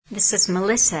This is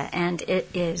Melissa, and it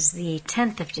is the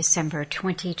 10th of December,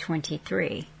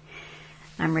 2023.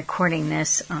 I'm recording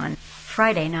this on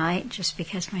Friday night just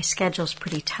because my schedule's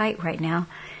pretty tight right now.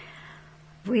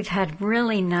 We've had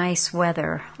really nice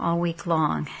weather all week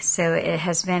long, so it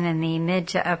has been in the mid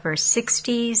to upper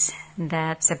 60s.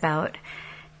 That's about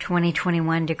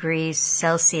 21 degrees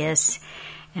Celsius,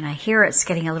 and I hear it's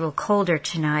getting a little colder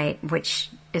tonight, which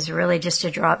is really just a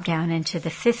drop down into the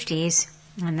 50s.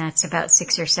 And that's about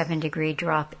 6 or 7 degree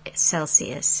drop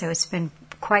Celsius. So it's been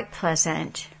quite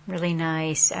pleasant, really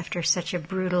nice. After such a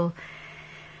brutal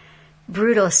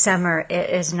summer, it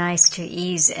is nice to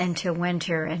ease into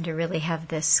winter and to really have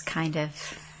this kind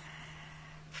of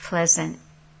pleasant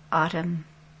autumn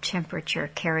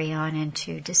temperature carry on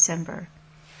into December.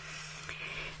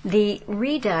 The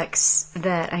Redux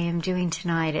that I am doing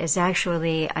tonight is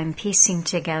actually, I'm piecing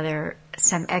together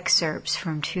some excerpts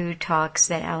from 2 talks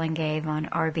that Alan gave on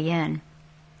RBN,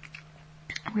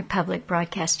 Republic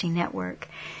Broadcasting Network.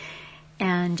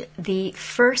 And the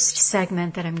first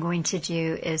segment that I'm going to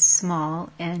do is small,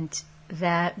 and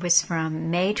that was from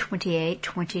May 28,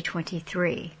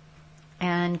 2023.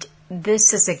 And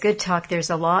this is a good talk. There's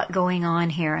a lot going on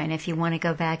here, and if you want to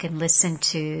go back and listen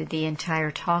to the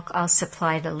entire talk, I'll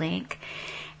supply the link.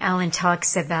 Alan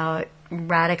talks about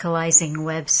radicalizing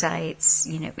websites,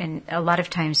 and a lot of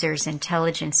times there's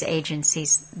intelligence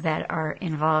agencies that are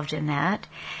involved in that.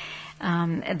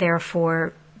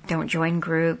 Therefore, don't join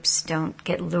groups, don't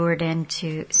get lured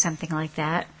into something like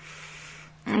that.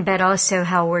 But also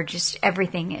how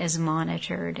everything is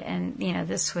monitored. And,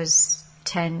 this was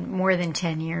more than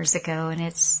 10 years ago, and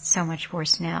it's so much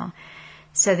worse now.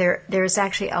 So there's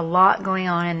actually a lot going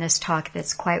on in this talk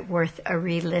that's quite worth a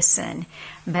re-listen.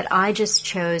 But I just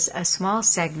chose a small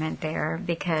segment there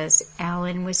because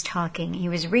Alan was talking. He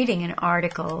was reading an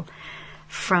article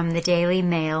from the Daily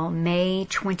Mail, May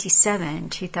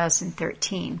 27,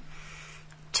 2013.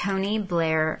 Tony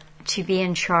Blair to be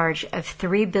in charge of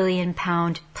 £3 billion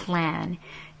plan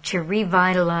to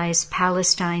revitalize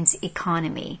Palestine's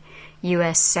economy,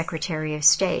 U.S. Secretary of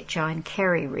State John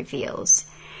Kerry reveals.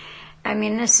 I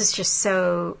mean, this is just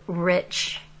so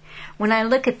rich. When I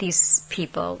look at these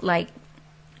people, like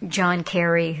John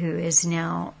Kerry, who is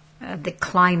now the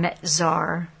climate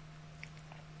czar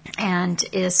and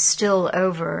is still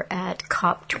over at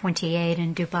COP28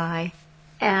 in Dubai,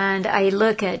 and I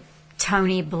look at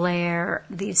Tony Blair,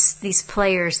 these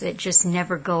players that just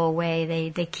never go away,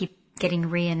 they keep getting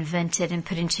reinvented and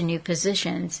put into new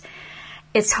positions.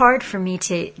 It's hard for me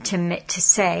to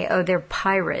say, oh, they're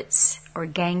pirates or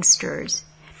gangsters,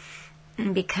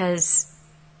 because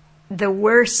the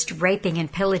worst raping and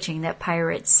pillaging that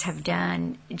pirates have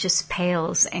done just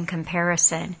pales in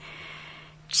comparison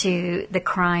to the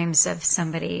crimes of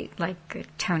somebody like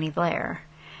Tony Blair.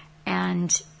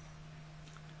 And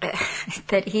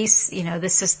that he's,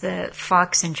 this is the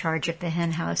fox in charge of the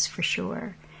hen house for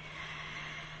sure.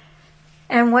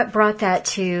 And what brought that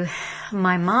to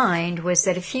my mind was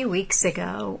that a few weeks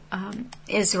ago,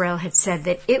 Israel had said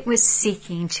that it was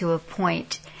seeking to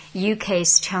appoint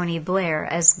UK's Tony Blair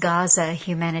as Gaza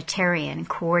humanitarian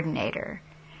coordinator.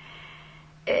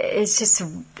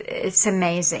 It's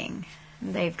amazing.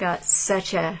 They've got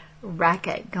such a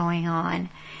racket going on.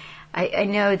 I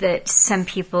know that some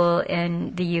people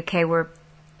in the UK were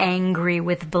angry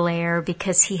with Blair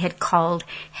because he had called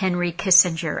Henry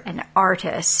Kissinger an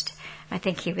artist. I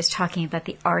think he was talking about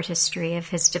the artistry of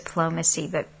his diplomacy,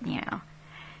 but,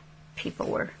 people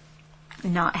were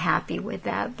not happy with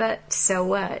that. But so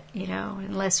what?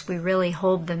 Unless we really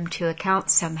hold them to account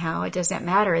somehow, it doesn't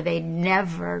matter. They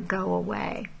never go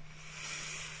away.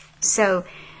 So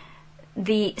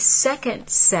the second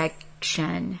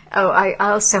section, I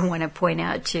also want to point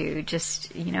out too,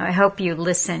 I hope you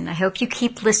listen. I hope you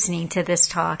keep listening to this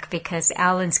talk, because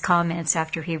Alan's comments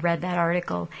after he read that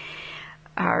article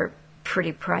are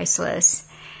pretty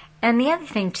priceless. And the other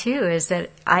thing too is that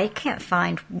I can't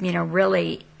find,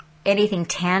 really anything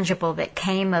tangible that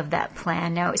came of that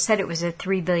plan. Now, it said it was a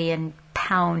 £3 billion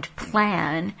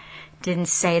plan. Didn't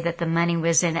say that the money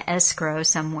was in escrow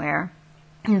somewhere.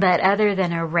 But other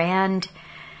than a RAND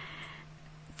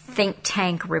think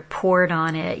tank report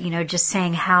on it, just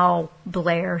saying how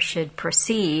Blair should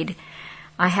proceed,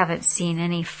 I haven't seen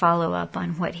any follow-up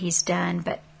on what he's done.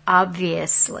 But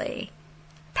obviously,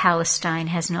 Palestine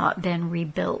has not been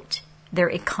rebuilt. Their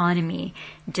economy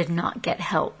did not get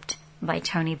helped by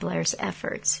Tony Blair's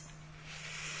efforts.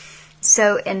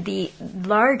 So, and the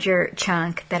larger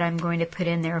chunk that I'm going to put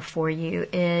in there for you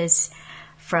is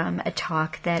from a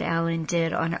talk that Alan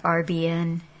did on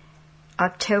RBN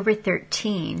October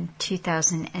 13,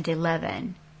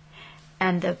 2011.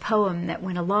 And the poem that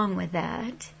went along with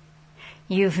that,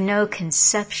 you've no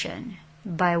conception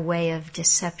by way of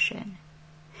deception.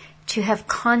 To have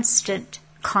constant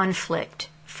conflict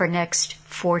for next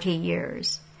 40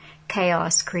 years,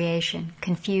 chaos, creation,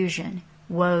 confusion,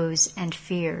 woes, and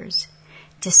fears.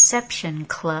 Deception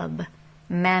Club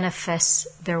manifests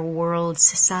their world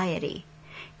society.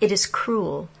 It is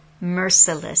cruel,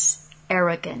 merciless,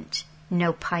 arrogant,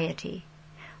 no piety.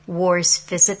 Wars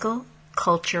physical,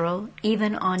 cultural,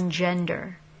 even on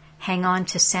gender. Hang on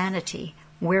to sanity,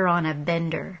 we're on a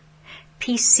bender.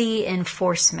 PC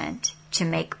enforcement to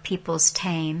make peoples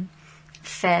tame.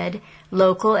 Fed,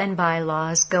 local and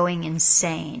bylaws going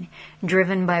insane,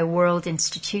 driven by world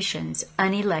institutions,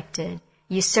 unelected,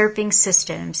 usurping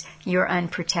systems, you're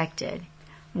unprotected.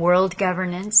 World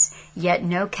governance, yet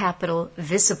no capital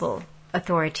visible,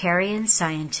 authoritarian,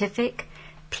 scientific,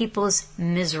 peoples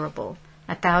miserable,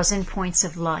 1,000 points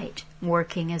of light,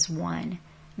 working as one,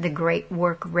 the great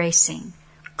work racing,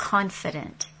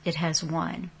 confident it has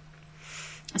won.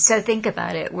 So think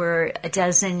about it, we're a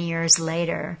dozen years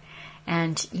later,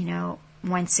 and,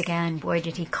 once again, boy,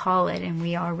 did he call it, and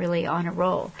we are really on a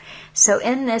roll. So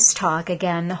in this talk,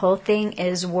 again, the whole thing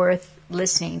is worth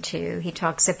listening to. He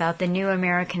talks about the new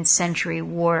American Century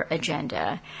War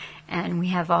Agenda, and we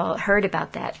have all heard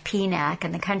about that, PNAC,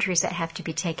 and the countries that have to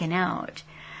be taken out.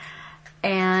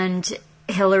 And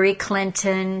Hillary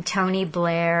Clinton, Tony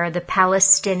Blair, the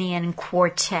Palestinian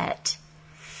Quartet.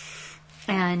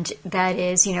 And that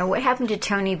is, what happened to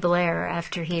Tony Blair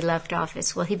after he left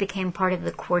office? Well, he became part of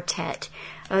the quartet.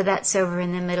 Oh, that's over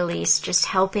in the Middle East, just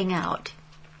helping out,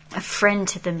 a friend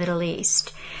to the Middle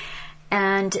East.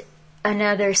 And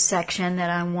another section that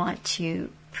I want to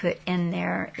put in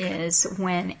there is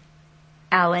when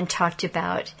Alan talked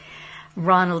about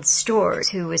Ronald Storrs,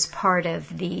 who was part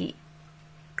of the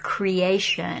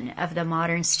creation of the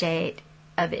modern state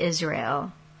of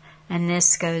Israel. And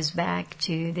this goes back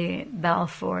to the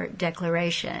Balfour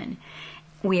Declaration.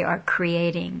 We are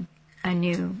creating a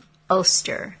new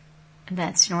Ulster.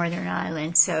 That's Northern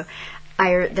Ireland. So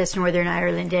that's Northern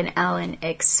Ireland, and Alan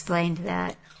explained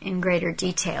that in greater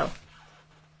detail.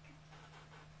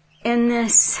 In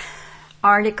this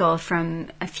article from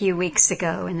a few weeks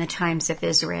ago in the Times of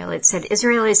Israel, it said,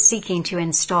 Israel is seeking to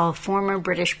install former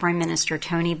British Prime Minister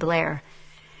Tony Blair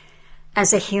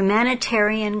as a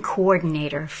humanitarian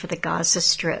coordinator for the Gaza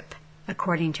Strip,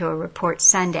 according to a report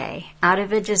Sunday, out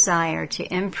of a desire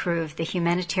to improve the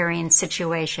humanitarian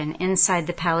situation inside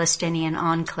the Palestinian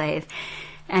enclave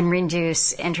and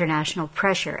reduce international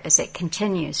pressure as it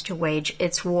continues to wage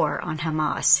its war on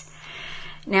Hamas.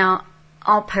 Now,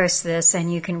 I'll post this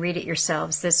and you can read it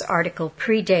yourselves. This article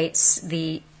predates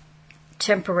the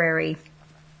temporary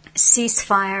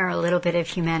ceasefire, a little bit of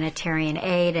humanitarian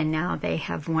aid, and now they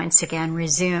have once again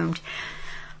resumed.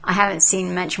 I haven't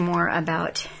seen much more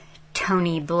about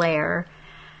Tony Blair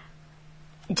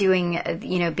being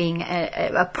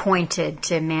appointed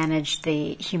to manage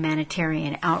the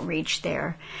humanitarian outreach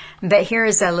there. But here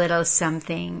is a little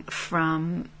something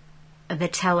from the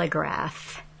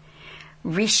Telegraph.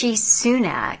 Rishi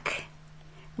Sunak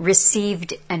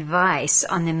received advice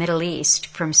on the Middle East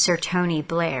from Sir Tony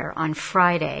Blair on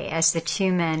Friday as the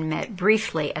two men met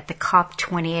briefly at the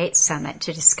COP28 summit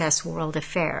to discuss world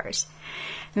affairs.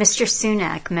 Mr.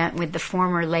 Sunak met with the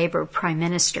former Labour Prime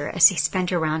Minister as he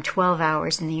spent around 12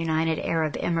 hours in the United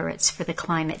Arab Emirates for the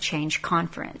climate change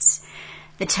conference.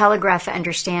 The Telegraph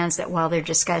understands that while their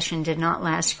discussion did not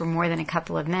last for more than a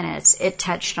couple of minutes, it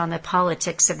touched on the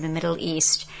politics of the Middle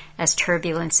East as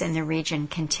turbulence in the region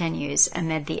continues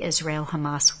amid the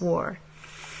Israel-Hamas war.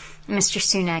 Mr.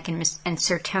 Sunak and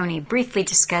Sir Tony briefly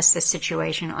discussed the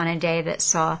situation on a day that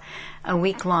saw a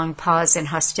week-long pause in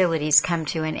hostilities come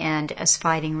to an end as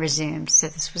fighting resumed, so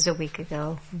this was a week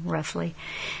ago, roughly,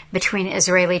 between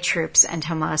Israeli troops and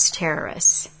Hamas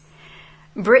terrorists.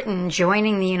 Britain,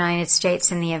 joining the United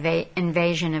States in the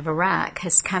invasion of Iraq,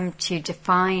 has come to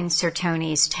define Sir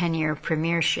Tony's 10-year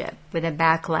premiership, with a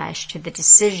backlash to the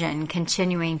decision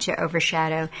continuing to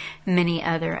overshadow many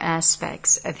other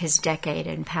aspects of his decade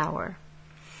in power.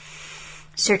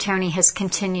 Sir Tony has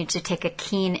continued to take a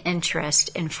keen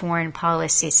interest in foreign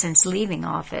policy since leaving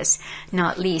office,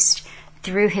 not least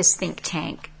through his think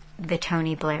tank, the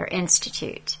Tony Blair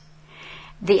Institute.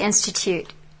 The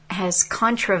Institute has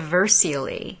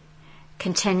controversially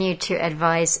continued to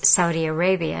advise Saudi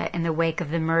Arabia in the wake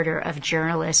of the murder of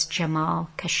journalist Jamal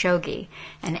Khashoggi,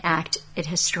 an act it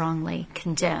has strongly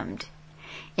condemned.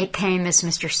 It came as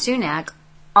Mr. Sunak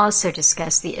also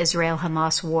discussed the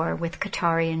Israel-Hamas war with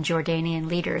Qatari and Jordanian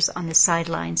leaders on the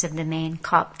sidelines of the main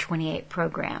COP28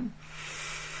 program.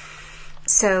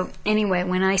 So anyway,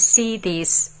 when I see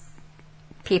these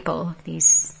people,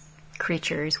 these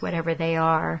creatures, whatever they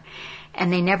are,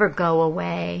 and they never go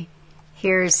away,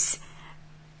 here's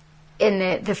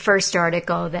in the first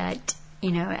article that,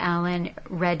 Alan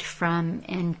read from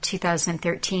in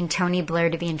 2013, Tony Blair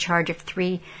to be in charge of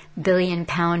 £3 billion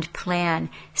plan,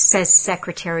 says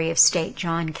Secretary of State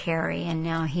John Kerry, and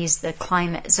now he's the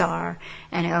climate czar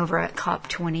and over at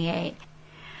COP28.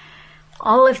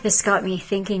 All of this got me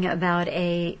thinking about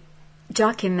a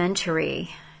documentary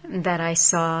that I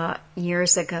saw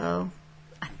years ago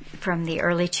from the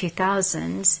early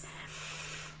 2000s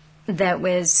that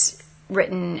was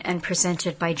written and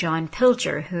presented by John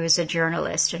Pilger, who is a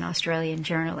journalist, an Australian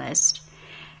journalist.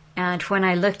 And when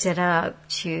I looked it up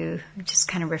to just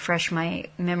kind of refresh my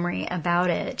memory about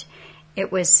it,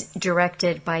 it was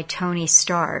directed by Tony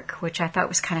Stark, which I thought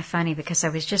was kind of funny because I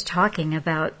was just talking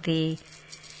about the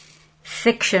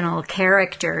fictional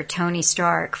character Tony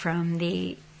Stark from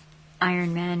the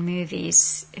Iron Man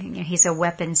movies. He's a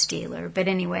weapons dealer. But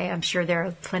anyway, I'm sure there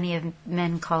are plenty of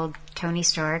men called Tony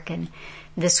Stark, and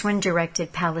this one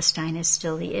directed Palestine is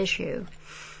still the issue.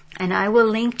 And I will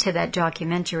link to that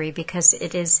documentary because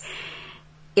it is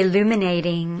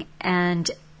illuminating, and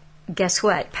guess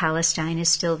what? Palestine is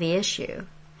still the issue.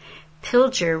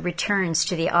 Pilger returns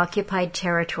to the occupied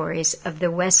territories of the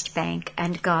West Bank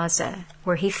and Gaza,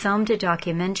 where he filmed a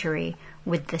documentary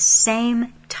with the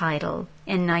same title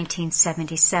in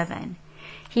 1977.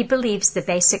 He believes the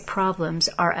basic problems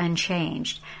are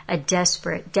unchanged: a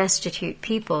desperate, destitute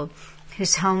people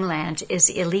whose homeland is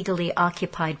illegally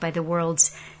occupied by the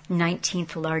world's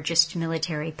 19th largest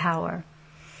military power.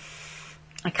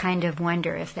 I kind of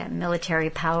wonder if that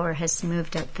military power has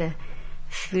moved up the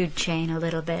food chain a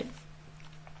little bit.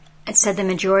 It said the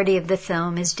majority of the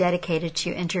film is dedicated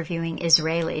to interviewing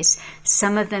Israelis,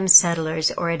 some of them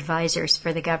settlers or advisors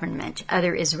for the government,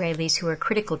 other Israelis who are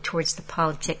critical towards the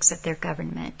politics of their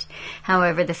government.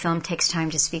 However, the film takes time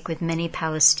to speak with many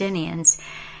Palestinians,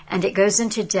 and it goes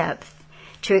into depth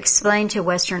to explain to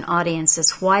Western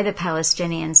audiences why the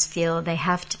Palestinians feel they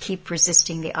have to keep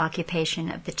resisting the occupation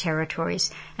of the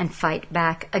territories and fight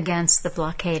back against the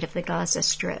blockade of the Gaza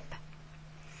Strip.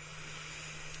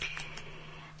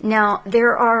 Now,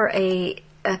 there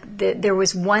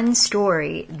was one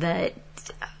story that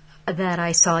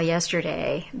I saw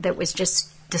yesterday that was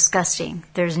just disgusting.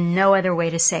 There's no other way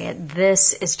to say it.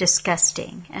 This is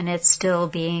disgusting, and it's still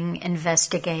being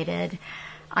investigated,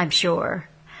 I'm sure.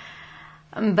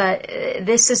 But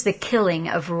this is the killing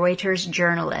of Reuters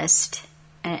journalist,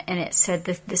 and it said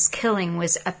that this killing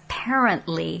was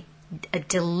apparently a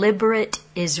deliberate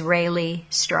Israeli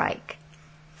strike.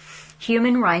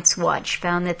 Human Rights Watch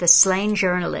found that the slain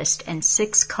journalist and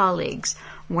 6 colleagues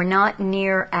were not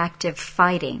near active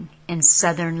fighting in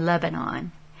southern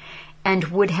Lebanon and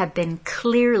would have been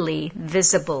clearly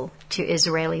visible to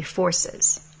Israeli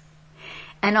forces.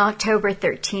 An October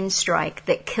 13 strike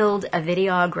that killed a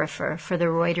videographer for the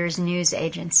Reuters news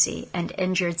agency and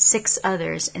injured 6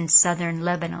 others in southern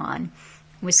Lebanon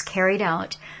was carried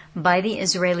out by the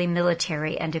Israeli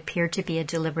military and appeared to be a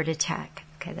deliberate attack.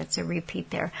 Okay, that's a repeat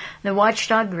there. The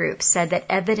watchdog group said that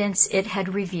evidence it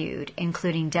had reviewed,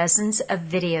 including dozens of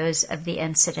videos of the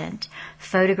incident,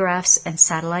 photographs and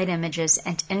satellite images,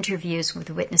 and interviews with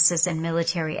witnesses and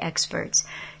military experts,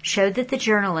 showed that the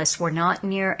journalists were not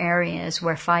near areas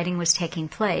where fighting was taking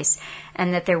place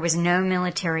and that there was no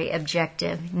military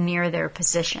objective near their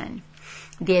position.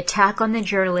 The attack on the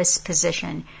journalists'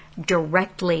 position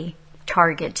directly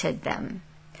targeted them,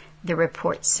 the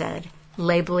report said,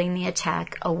 labeling the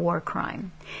attack a war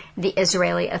crime. The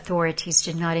Israeli authorities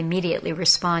did not immediately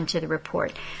respond to the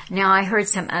report. Now, I heard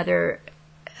some other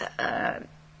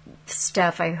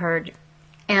stuff. I heard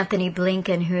Anthony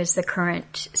Blinken, who is the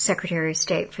current Secretary of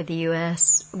State for the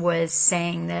U.S., was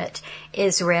saying that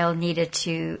Israel needed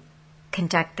to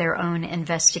conduct their own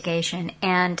investigation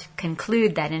and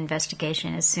conclude that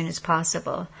investigation as soon as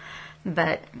possible.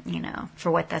 But, for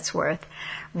what that's worth.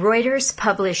 Reuters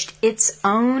published its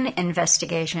own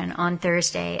investigation on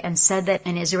Thursday and said that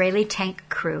an Israeli tank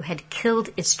crew had killed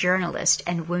its journalist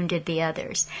and wounded the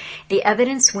others. The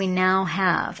evidence we now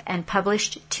have and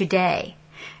published today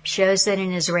shows that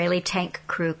an Israeli tank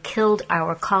crew killed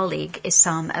our colleague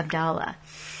Issam Abdallah,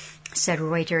 said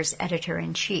Reuters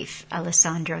editor-in-chief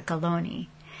Alessandra Galloni.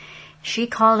 She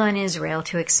called on Israel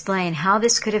to explain how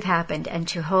this could have happened and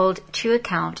to hold to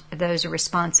account those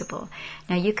responsible.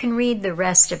 Now, you can read the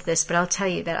rest of this, but I'll tell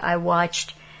you that I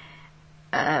watched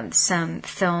some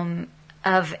film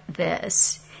of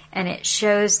this, and it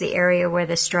shows the area where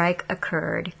the strike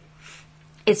occurred.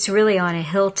 It's really on a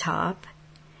hilltop.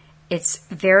 It's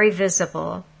very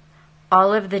visible.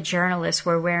 all of the journalists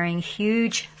were wearing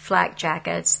huge flak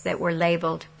jackets that were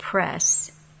labeled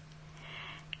press.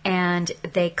 And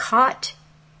they caught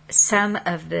some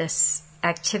of this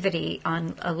activity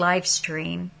on a live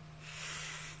stream.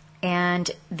 And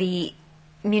the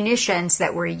munitions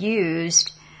that were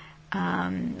used,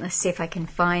 let's see if I can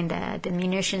find that. The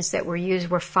munitions that were used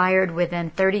were fired within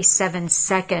 37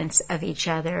 seconds of each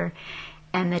other.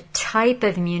 And the type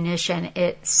of munition,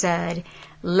 it said,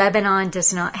 Lebanon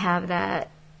does not have that.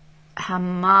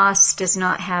 Hamas does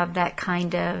not have that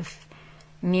kind of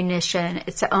munition.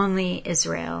 It's only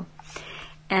Israel.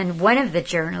 And one of the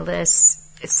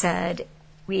journalists said,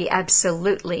 we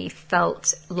absolutely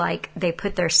felt like they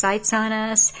put their sights on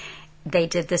us. They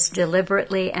did this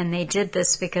deliberately, and they did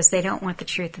this because they don't want the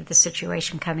truth of the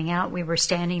situation coming out. We were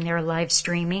standing there live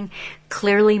streaming,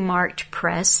 clearly marked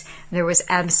press. There was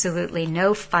absolutely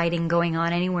no fighting going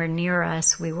on anywhere near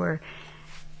us. We were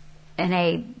in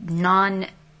a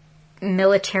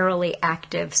non-militarily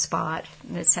active spot,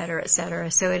 et cetera, et cetera.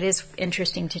 So it is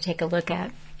interesting to take a look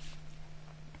at.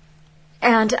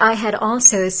 And I had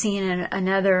also seen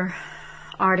another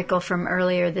article from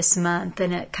earlier this month,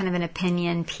 and a kind of an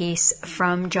opinion piece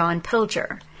from John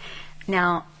Pilger.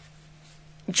 Now,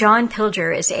 John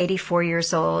Pilger is 84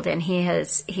 years old, and he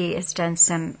has done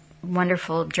some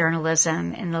wonderful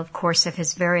journalism in the course of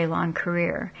his very long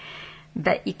career.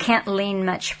 But you can't lean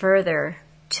much further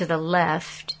to the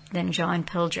left than John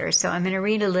Pilger. So I'm going to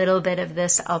read a little bit of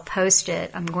this. I'll post it.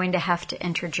 I'm going to have to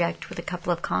interject with a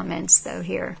couple of comments, though,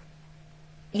 here.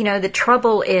 You know, the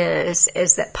trouble is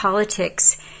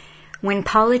that when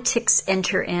politics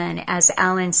enter in, as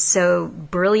Alan so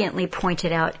brilliantly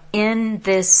pointed out in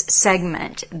this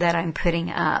segment that I'm putting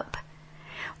up,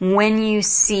 when you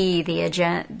see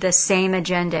the same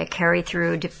agenda carry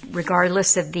through,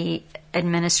 regardless of the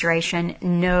administration,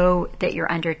 know that you're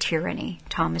under tyranny.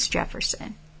 Thomas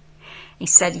Jefferson. He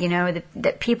said, you know,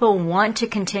 that people want to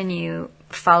continue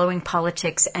following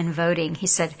politics and voting. He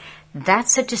said,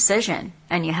 that's a decision,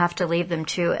 and you have to leave them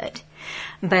to it.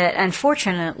 But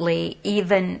unfortunately,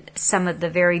 even some of the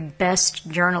very best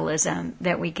journalism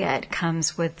that we get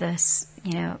comes with this,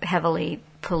 you know, heavily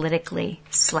politically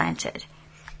slanted.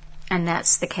 And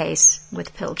that's the case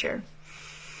with Pilger.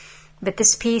 But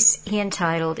this piece he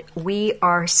entitled, We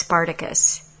Are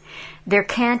Spartacus. There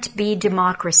can't be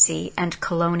democracy and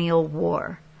colonial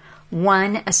war.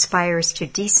 One aspires to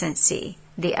decency,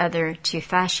 the other to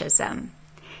fascism.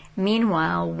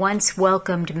 Meanwhile, once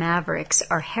welcomed mavericks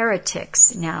are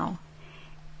heretics now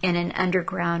in an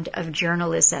underground of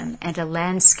journalism and a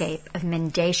landscape of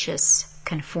mendacious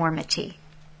conformity.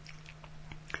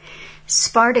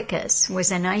 Spartacus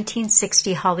was a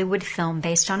 1960 Hollywood film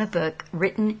based on a book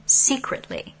written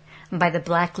secretly by the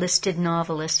blacklisted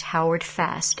novelist Howard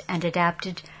Fast and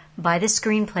adapted by the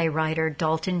screenplay writer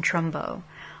Dalton Trumbo,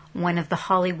 one of the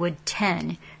Hollywood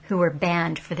 10 who were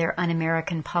banned for their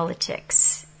un-American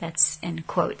politics. That's in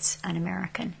quotes,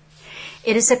 un-American.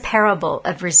 It is a parable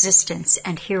of resistance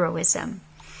and heroism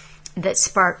that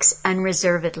sparks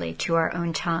unreservedly to our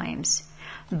own times.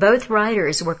 Both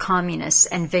writers were communists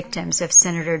and victims of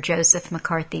Senator Joseph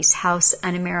McCarthy's House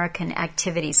Un-American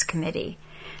Activities Committee,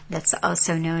 that's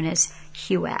also known as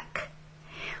HUAC,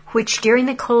 which during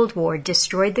the Cold War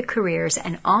destroyed the careers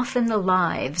and often the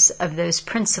lives of those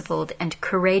principled and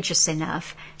courageous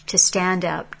enough to stand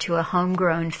up to a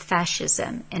homegrown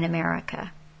fascism in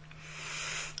America.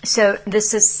 So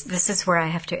this is where I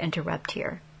have to interrupt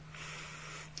here,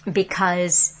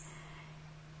 because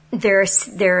there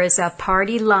is a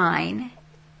party line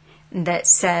that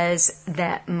says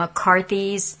that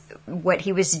what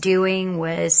he was doing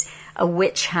was a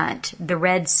witch hunt, the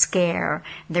Red Scare.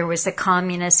 There was a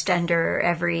communist under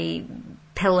every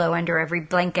pillow, under every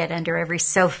blanket, under every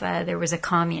sofa. There was a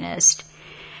communist.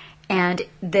 And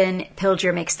then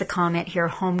Pilger makes the comment here,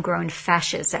 homegrown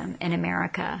fascism in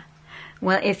America.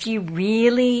 Well, if you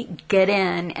really get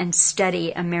in and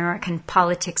study American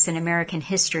politics and American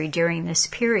history during this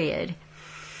period,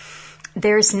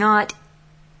 there's not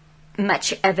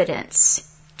much evidence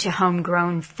to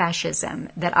homegrown fascism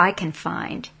that I can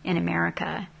find in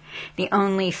America. The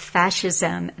only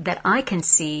fascism that I can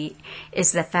see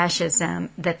is the fascism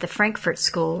that the Frankfurt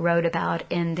School wrote about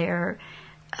in their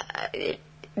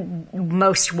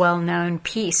most well-known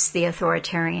piece, The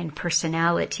Authoritarian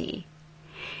Personality,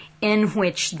 in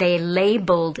which they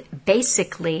labeled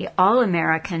basically all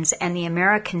Americans and the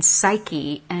American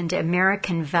psyche and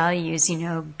American values, you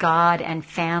know, God and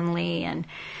family and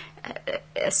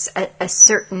a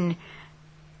certain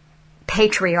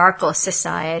patriarchal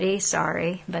society,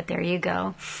 sorry, but there you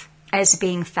go, as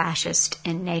being fascist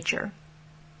in nature.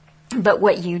 But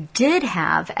what you did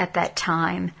have at that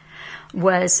time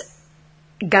was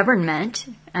government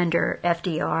under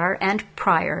FDR and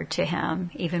prior to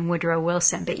him, even Woodrow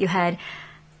Wilson. But you had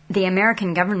the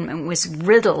American government was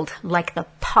riddled like the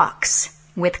pox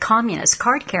with communists,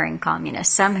 card-carrying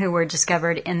communists, some who were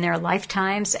discovered in their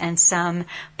lifetimes and some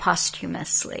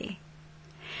posthumously.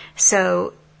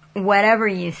 So whatever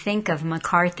you think of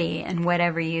McCarthy and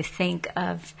whatever you think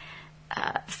of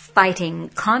fighting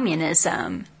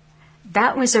communism,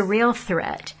 that was a real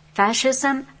threat.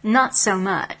 Fascism, not so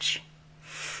much.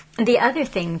 The other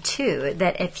thing, too,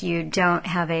 that if you don't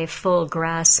have a full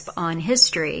grasp on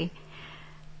history,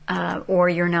 or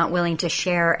you're not willing to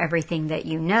share everything that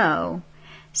you know,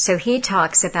 so he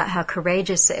talks about how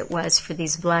courageous it was for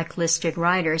these blacklisted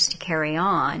writers to carry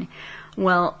on.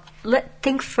 Well,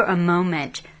 think for a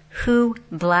moment who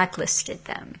blacklisted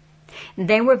them.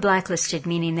 They were blacklisted,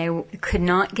 meaning they could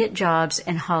not get jobs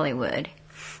in Hollywood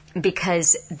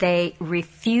because they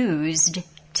refused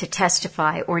to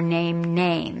testify or name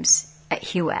names at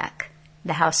HUAC,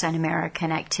 the House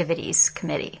Un-American Activities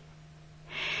Committee.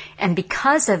 And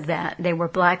because of that, they were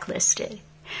blacklisted.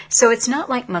 So it's not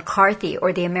like McCarthy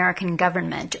or the American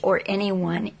government or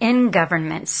anyone in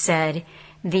government said,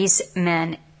 these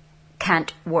men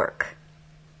can't work.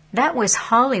 That was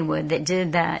Hollywood that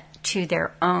did that to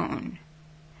their own.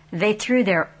 They threw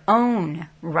their own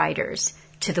writers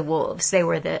to the wolves. They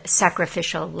were the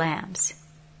sacrificial lambs.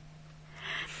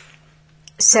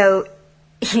 So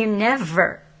you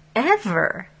never,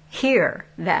 ever hear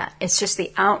that. It's just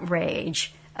the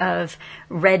outrage of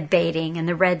red baiting and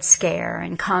the Red Scare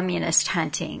and communist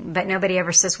hunting. But nobody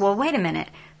ever says, well, wait a minute,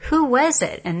 who was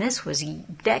it? And this was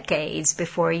decades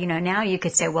before, now you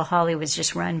could say, well, Hollywood's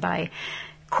just run by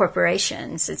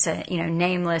corporations. It's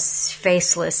nameless,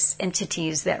 faceless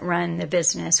entities that run the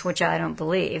business, which I don't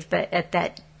believe. But at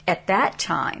that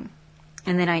time,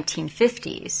 in the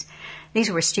 1950s,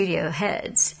 these were studio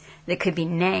heads that could be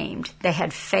named. They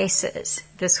had faces.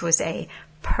 This was a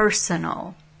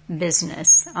personal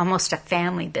business, almost a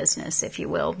family business, if you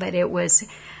will. But it was,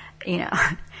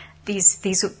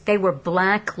 they were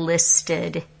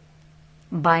blacklisted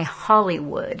by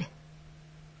Hollywood.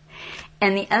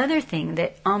 And the other thing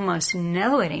that almost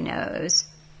nobody knows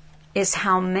is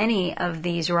how many of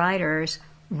these writers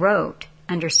wrote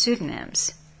under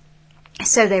pseudonyms.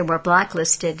 So they were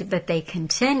blacklisted, but they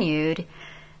continued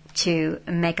to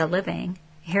make a living.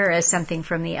 Here is something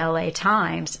from the LA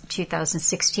Times,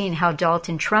 2016, how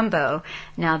Dalton Trumbo,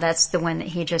 now that's the one that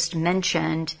he just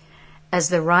mentioned as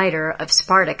the writer of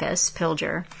Spartacus,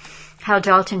 Pilger, how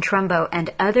Dalton Trumbo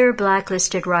and other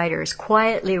blacklisted writers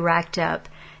quietly racked up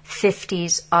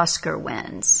 50s Oscar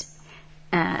wins.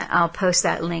 I'll post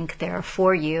that link there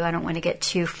for you. I don't want to get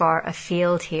too far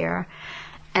afield here.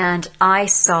 And I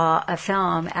saw a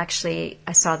film, actually,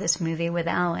 I saw this movie with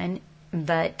Alan,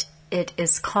 but it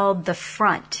is called The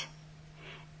Front.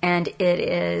 And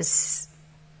it's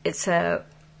a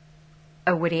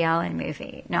Woody Allen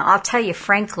movie. Now, I'll tell you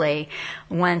frankly,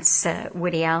 once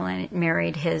Woody Allen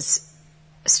married his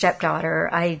stepdaughter,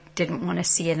 I didn't want to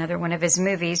see another one of his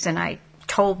movies, and I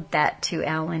told that to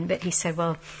Alan, but he said,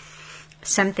 well,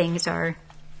 some things are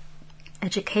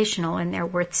educational and they're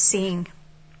worth seeing.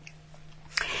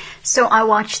 So I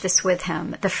watched this with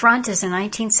him. The Front is a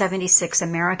 1976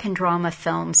 American drama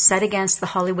film set against the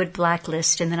Hollywood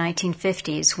blacklist in the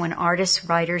 1950s when artists,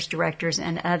 writers, directors,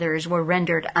 and others were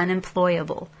rendered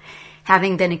unemployable,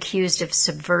 having been accused of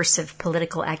subversive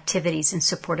political activities in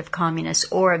support of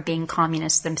communists or of being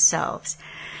communists themselves.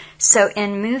 So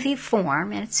in movie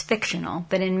form, and it's fictional,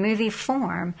 but in movie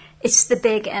form, it's the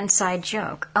big inside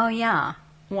joke. Oh yeah,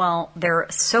 well, they're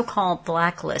so-called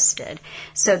blacklisted.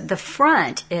 So the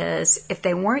Front is, if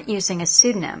they weren't using a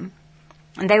pseudonym,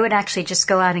 they would actually just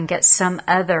go out and get some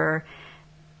other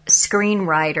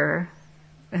screenwriter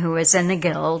who was in the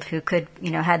guild, who could,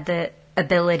 had the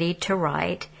ability to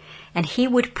write, and he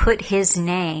would put his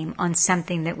name on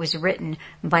something that was written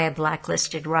by a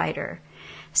blacklisted writer.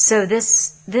 So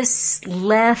this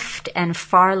left and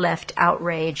far left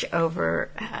outrage over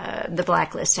the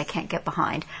blacklist, I can't get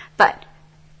behind. But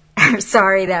I'm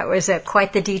sorry, that was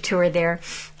quite the detour there.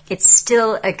 It's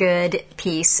still a good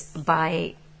piece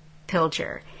by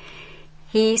Pilger.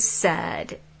 He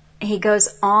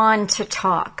goes on to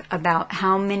talk about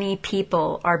how many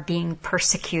people are being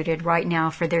persecuted right now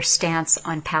for their stance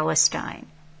on Palestine.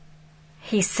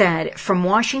 He said, from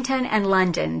Washington and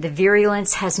London, the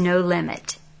virulence has no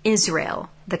limit.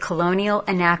 Israel, the colonial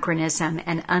anachronism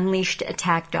and unleashed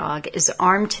attack dog, is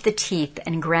armed to the teeth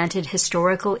and granted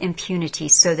historical impunity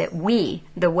so that we,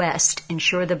 the West,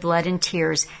 ensure the blood and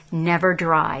tears never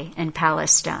dry in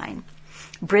Palestine.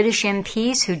 British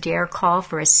MPs who dare call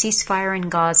for a ceasefire in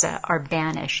Gaza are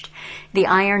banished. The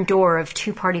iron door of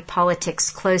two-party politics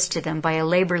closed to them by a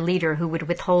labor leader who would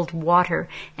withhold water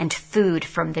and food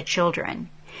from the children.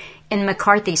 In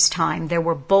McCarthy's time, there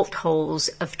were bolt holes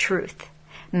of truth.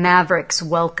 Mavericks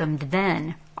welcomed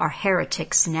then are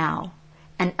heretics now.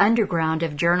 An underground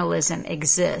of journalism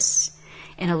exists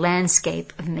in a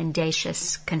landscape of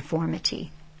mendacious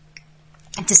conformity.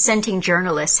 Dissenting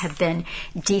journalists have been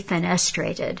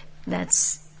defenestrated.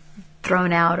 That's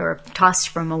thrown out or tossed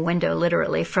from a window,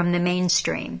 literally, from the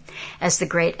mainstream, as the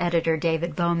great editor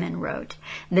David Bowman wrote.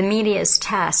 The media's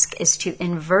task is to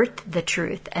invert the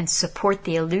truth and support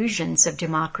the illusions of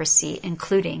democracy,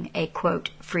 including a, quote,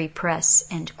 free press,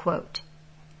 end quote.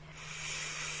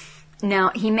 Now,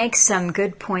 he makes some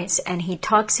good points, and he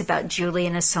talks about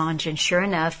Julian Assange, and sure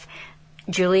enough,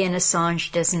 Julian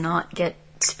Assange does not get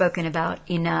spoken about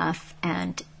enough,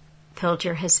 and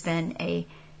Pilger has been a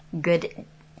good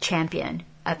champion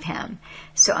of him.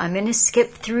 So I'm going to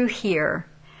skip through here,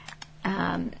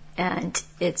 and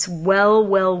it's well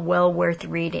worth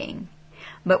reading.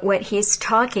 But what he's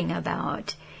talking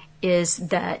about is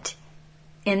that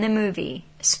in the movie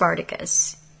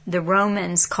Spartacus, the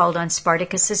Romans called on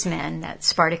Spartacus's men, that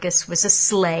Spartacus was a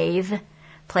slave,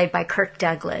 played by Kirk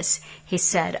Douglas. He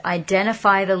said,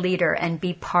 identify the leader and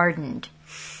be pardoned.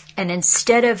 And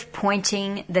instead of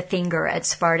pointing the finger at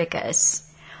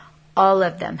Spartacus, all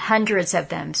of them, hundreds of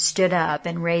them, stood up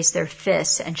and raised their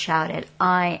fists and shouted,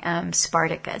 I am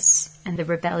Spartacus. And the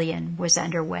rebellion was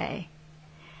underway.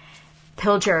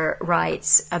 Pilger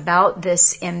writes about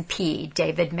this MP,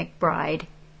 David McBride,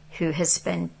 who has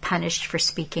been punished for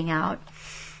speaking out,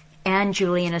 and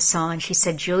Julian Assange. He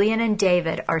said, Julian and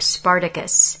David are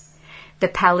Spartacus. The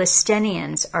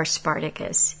Palestinians are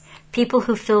Spartacus. People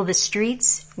who fill the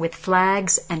streets with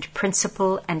flags and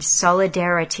principle and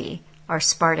solidarity are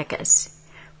Spartacus.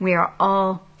 We are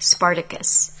all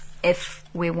Spartacus if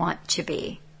we want to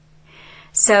be.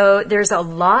 So there's a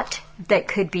lot that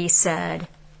could be said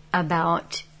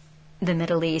about the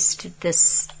Middle East,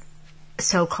 this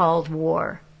so-called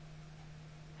war.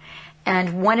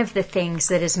 And one of the things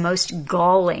that is most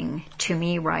galling to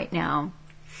me right now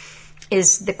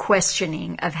is the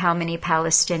questioning of how many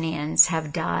Palestinians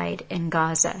have died in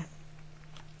Gaza.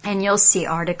 And you'll see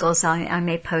articles, I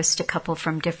may post a couple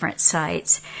from different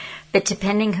sites, but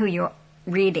depending who you're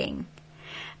reading,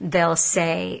 they'll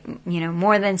say,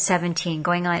 more than 17,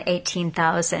 going on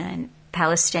 18,000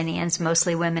 Palestinians,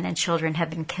 mostly women and children, have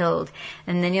been killed.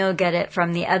 And then you'll get it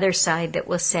from the other side that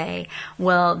will say,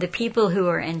 well, the people who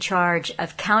are in charge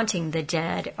of counting the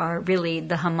dead are really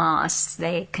the Hamas.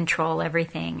 They control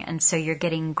everything. And so you're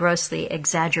getting grossly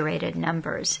exaggerated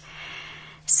numbers.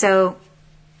 So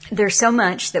there's so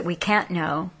much that we can't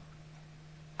know.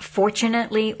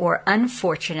 Fortunately or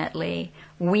unfortunately,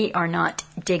 we are not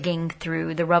digging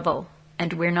through the rubble,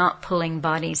 and we're not pulling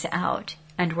bodies out.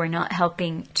 And we're not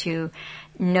helping to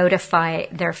notify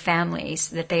their families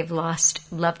that they've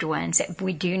lost loved ones.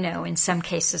 We do know in some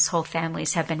cases whole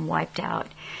families have been wiped out.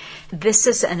 This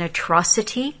is an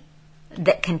atrocity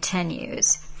that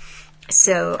continues.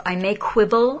 So I may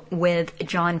quibble with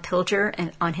John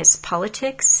Pilger on his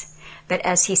politics, but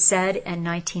as he said in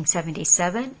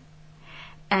 1977,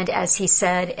 and as he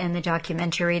said in the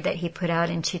documentary that he put out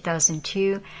in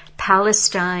 2002,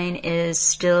 Palestine is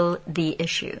still the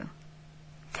issue.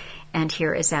 And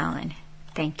here is Alan.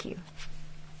 Thank you.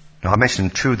 Now, I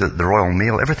mentioned too that the Royal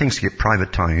Mail, everything's to get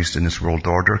privatized in this world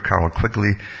order. Carol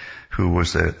Quigley, who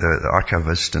was the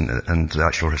archivist and the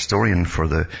actual historian for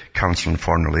the Council on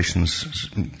Foreign Relations,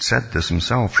 said this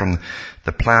himself. From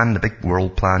the plan, the big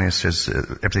world plan, he says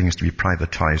everything is to be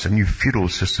privatized. A new feudal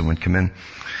system would come in,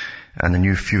 and the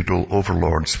new feudal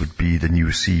overlords would be the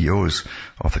new CEOs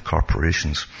of the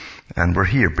corporations. And we're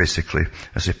here basically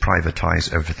as they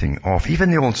privatize everything off. Even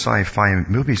the old sci-fi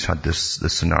movies had this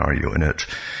scenario in it,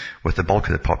 with the bulk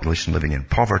of the population living in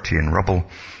poverty and rubble.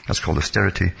 That's called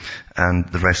austerity. And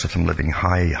the rest of them living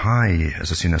high,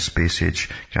 as I see in a space age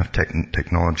kind of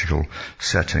technological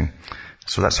setting.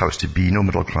 So that's how it's to be. No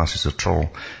middle classes at all.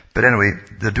 But anyway,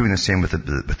 they're doing the same with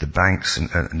the banks, and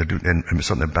they're doing, and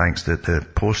some of the banks, the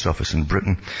post office in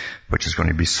Britain, which is going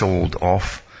to be sold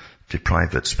off to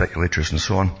private speculators and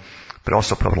so on. But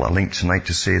also put a link tonight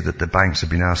to say that the banks have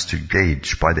been asked to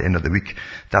gauge by the end of the week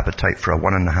the appetite for a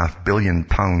 £1.5 billion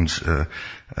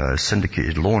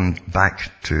syndicated loan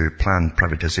back to planned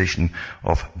privatisation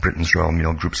of Britain's Royal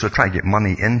Mail Group. So try to get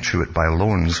money into it by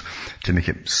loans to make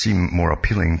it seem more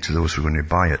appealing to those who are going to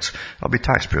buy it. It'll be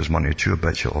taxpayers' money too, I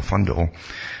bet you it'll fund it all.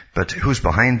 But who's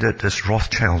behind it? This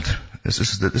Rothschild This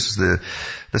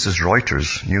is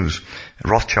Reuters news.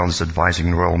 Rothschild is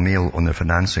advising Royal Mail on their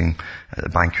financing, the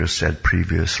bankers said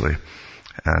previously.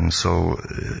 And so,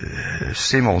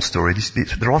 same old story.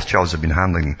 The Rothschilds have been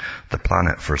handling the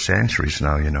planet for centuries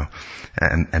now,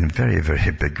 in very,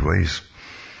 very big ways.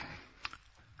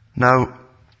 Now,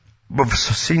 we've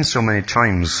seen so many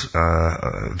times,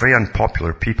 very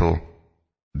unpopular people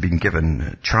being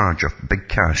given charge of big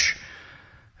cash,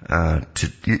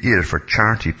 either for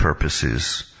charity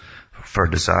purposes, for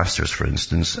disasters, for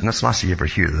instance, and that's the last you ever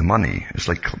hear the money. It's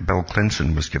like Bill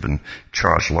Clinton was given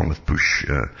charge along with Bush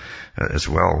as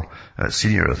well,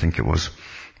 senior I think it was,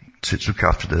 to look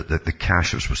after the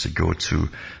cash that was supposed to go to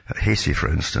Haiti, for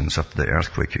instance, after the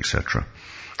earthquake, etc.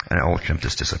 And it all kind of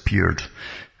just disappeared.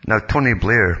 Now Tony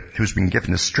Blair, who's been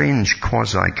given a strange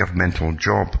quasi-governmental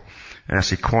job, and I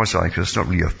say quasi because it's not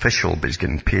really official, but he's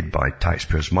getting paid by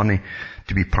taxpayers' money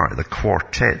to be part of the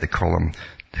quartet, they call them,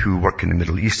 who work in the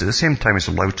Middle East. At the same time, he's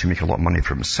allowed to make a lot of money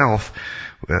for himself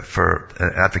for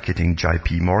advocating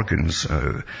JP Morgan's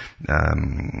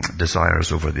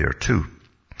desires over there too.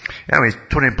 Anyway,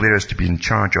 Tony Blair is to be in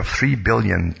charge of £3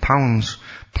 billion plan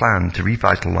to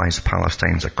revitalise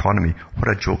Palestine's economy.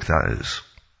 What a joke that is.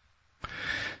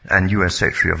 And US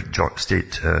Secretary of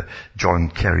State John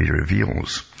Kerry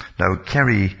reveals. Now,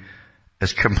 Kerry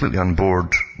is completely on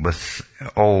board with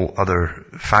all other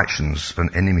factions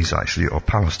and enemies, actually, of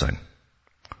Palestine.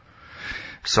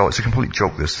 So it's a complete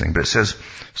joke, this thing. But it says,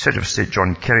 Secretary of State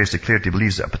John Kerry has declared he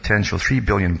believes that a potential $3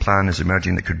 billion plan is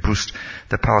emerging that could boost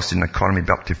the Palestinian economy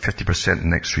by up to 50% in the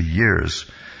next 3 years.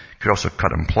 Could also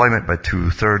cut employment by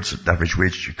 2/3. The average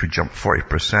wage could jump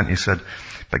 40%, he said.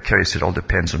 But Kerry said it all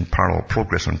depends on parallel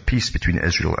progress on peace between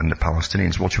Israel and the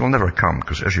Palestinians, which will never come,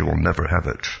 because Israel will never have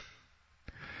it.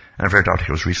 And I've read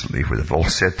articles recently where they've all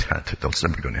said that that's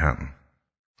never going to happen.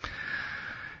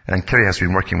 And Kerry has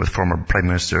been working with former Prime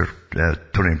Minister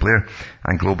Tony Blair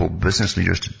and global business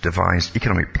leaders to devise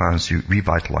economic plans to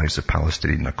revitalise the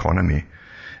Palestinian economy.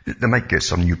 They might get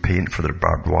some new paint for their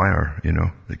barbed wire,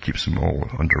 that keeps them all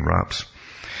under wraps.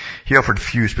 He offered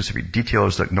few specific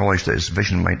details that acknowledged that his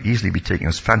vision might easily be taken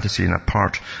as fantasy in a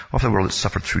part of the world that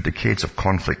suffered through decades of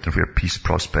conflict and where peace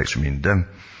prospects remain dim.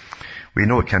 We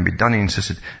know it can be done, he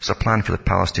insisted. It's a plan for the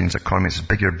Palestinians' economy. It's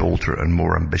bigger, bolder, and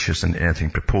more ambitious than anything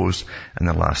proposed in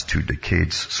the last 2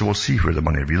 decades. So we'll see where the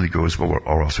money really goes,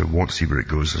 or else we won't see where it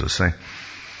goes, as I say.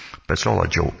 But it's all a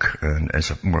joke, and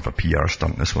it's more of a PR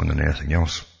stunt, this one, than anything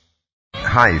else.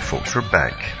 Hi, folks, we're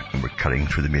back, and we're cutting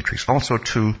through the matrix. Also,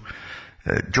 too,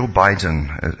 Joe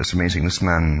Biden, it's amazing, this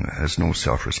man has no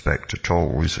self-respect at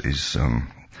all.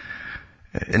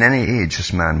 In any age,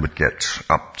 this man would get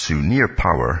up to near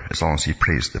power as long as he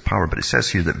praised the power. But it says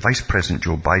here that Vice President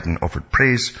Joe Biden offered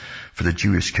praise for the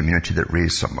Jewish community that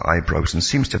raised some eyebrows and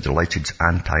seems to have delighted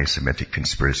anti-Semitic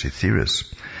conspiracy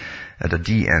theorists. At a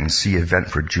DNC event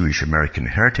for Jewish American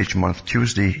Heritage Month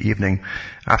Tuesday evening,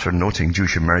 after noting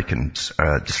Jewish Americans'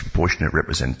 disproportionate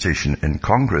representation in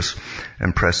Congress,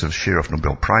 impressive share of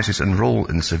Nobel Prizes, and role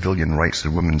in the civilian rights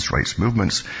and women's rights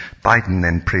movements, Biden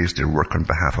then praised their work on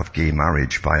behalf of gay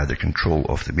marriage via the control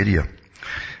of the media.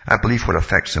 I believe what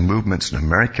affects the movements in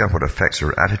America, what affects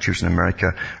our attitudes in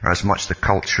America, are as much the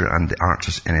culture and the arts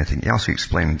as anything else, he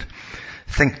explained.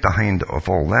 Think behind of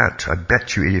all that. I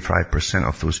bet you 85%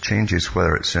 of those changes,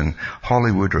 whether it's in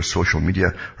Hollywood or social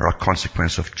media, are a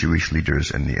consequence of Jewish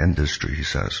leaders in the industry, he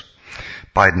says.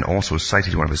 Biden also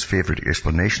cited one of his favorite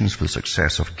explanations for the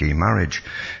success of gay marriage.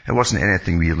 It wasn't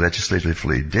anything we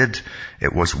legislatively did.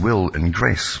 It was will and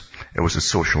grace. It was the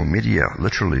social media,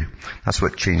 literally. That's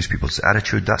what changed people's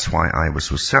attitude. That's why I was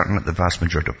so certain that the vast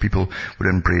majority of people would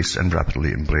embrace and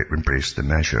rapidly embrace the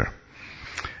measure.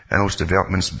 In those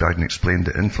developments, Biden explained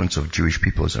the influence of Jewish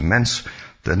people is immense.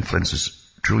 The influence is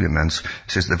truly immense. He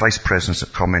says the Vice President's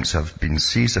comments have been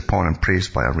seized upon and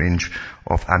praised by a range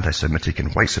of anti-Semitic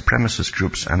and white supremacist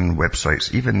groups and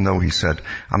websites, even though, he said,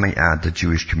 I may add, the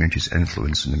Jewish community's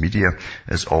influence in the media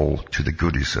is all to the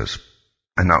good, he says.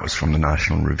 And that was from the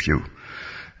National Review.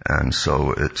 And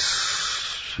so it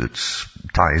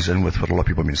ties in with what a lot of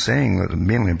people have been saying,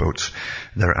 mainly about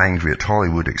they're angry at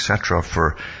Hollywood, etc.,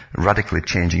 for radically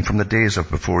changing. From the days of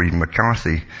before even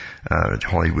McCarthy,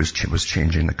 Hollywood was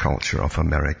changing the culture of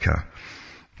America.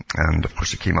 And of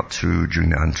course it came up too during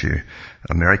the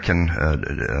anti-American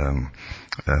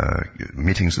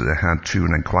meetings that they had too,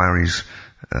 and inquiries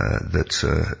that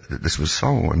this was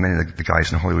so. And many of the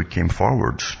guys in Hollywood came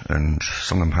forward, and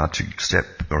some of them had to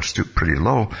stoop pretty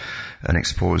low and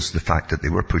expose the fact that they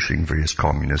were pushing various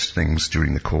communist things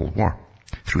during the Cold War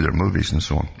through their movies and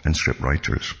so on, and script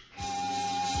writers.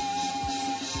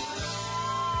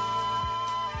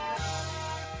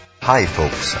 Hi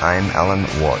folks, I'm Alan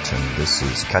Watt and this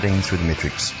is Cutting Through the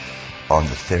Matrix on the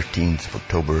 13th of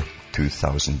October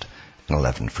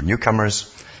 2011. For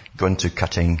newcomers, go into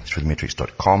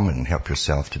cuttingthroughthematrix.com and help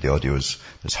yourself to the audios.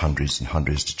 There's hundreds and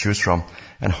hundreds to choose from,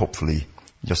 and hopefully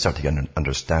you'll start to get an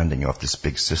understanding of this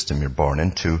big system you're born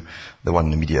into, the one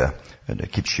in the media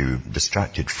that keeps you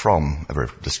distracted from ever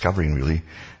discovering really,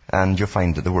 and you'll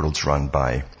find that the world's run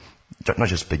by not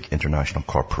just big international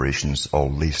corporations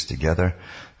all laced together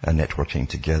and networking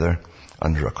together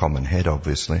under a common head,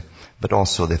 obviously, but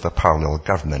also they have a parallel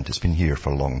government. It's been here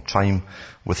for a long time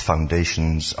with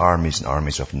foundations, armies and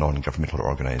armies of non-governmental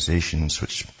organizations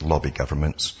which lobby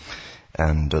governments.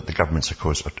 And the governments, of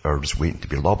course, are just waiting to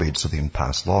be lobbied so they can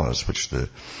pass laws,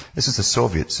 this is the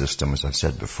Soviet system, as I've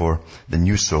said before, the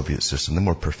new Soviet system, the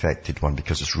more perfected one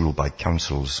because it's ruled by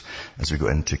councils as we go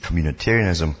into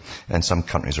communitarianism, and some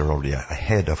countries are already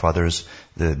ahead of others.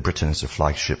 Britain is the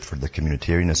flagship for the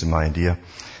communitarianism idea,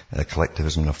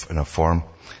 collectivism in a form,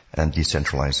 and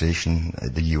decentralization.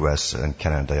 The US and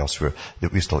Canada elsewhere,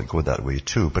 we still go that way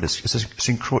too. But it's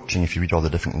encroaching. If you read all the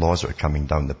different laws that are coming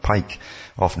down the pike,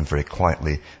 often very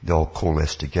quietly, they all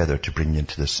coalesce together to bring you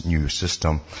into this new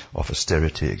system of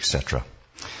austerity, etc.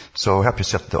 So help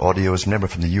yourself to the audios. Remember,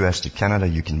 from the US to Canada,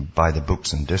 you can buy the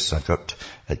books and discs I've got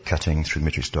at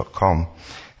cuttingthroughthematrix.com,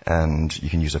 and you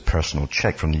can use a personal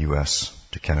check from the US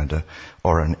to Canada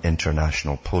or an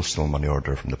international postal money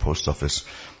order from the post office,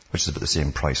 which is about the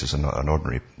same price as an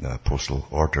ordinary postal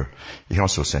order. You can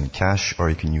also send cash, or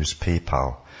you can use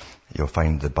PayPal. You'll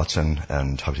find the button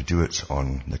and how to do it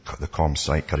on the com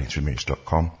site,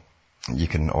 cuttingthroughthematrix.com. You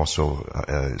can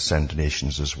also send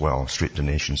donations as well, straight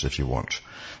donations if you want,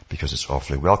 because it's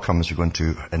awfully welcome as we go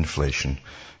into inflation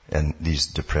in these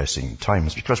depressing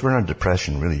times. Because we're in a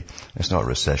depression, really. It's not a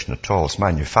recession at all. It's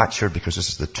manufactured because this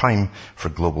is the time for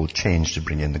global change to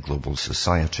bring in the global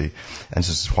society. And this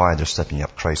is why they're stepping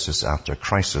up crisis after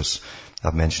crisis.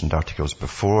 I've mentioned articles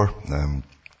before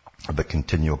about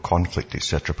continual conflict,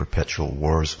 etc., perpetual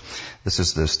wars. This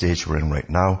is the stage we're in right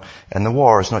now. And the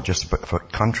war is not just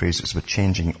about countries, it's about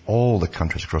changing all the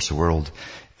countries across the world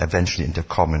eventually into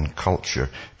common culture.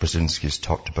 Brzezinski's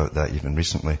talked about that even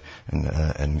recently,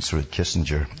 and so did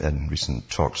Kissinger in recent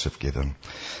talks have given.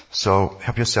 So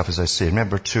help yourself, as I say.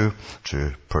 Remember to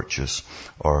purchase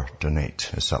or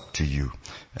donate. It's up to you.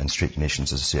 And straight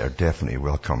donations, as I say, are definitely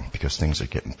welcome because things are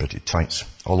getting pretty tight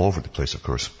all over the place, of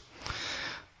course.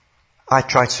 I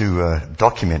try to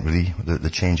document really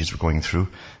the changes we're going through,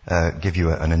 give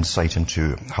you an insight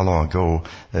into how long ago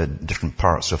different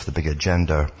parts of the big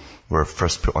agenda were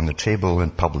first put on the table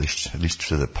and published, at least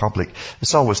to the public.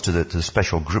 It's always to the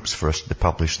special groups first to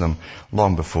publish them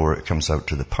long before it comes out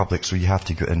to the public. So you have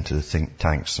to go into the think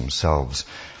tanks themselves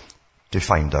to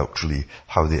find out really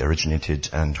how they originated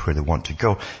and where they want to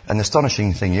go. And the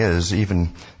astonishing thing is,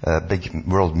 even big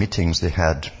world meetings they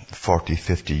had 40,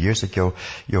 50 years ago,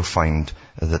 you'll find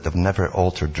that they've never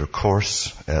altered their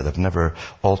course. They've never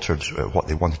altered what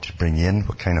they wanted to bring in,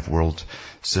 what kind of world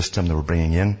system they were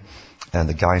bringing in. And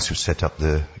the guys who set up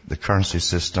the currency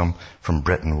system from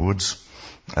Bretton Woods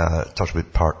talked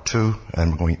about part 2,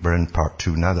 and we're in part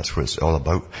 2 now. That's what it's all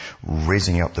about,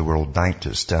 raising up the World Bank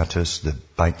to its status, the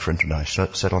Bank for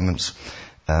International Settlements,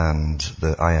 and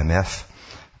the IMF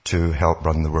to help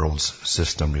run the world's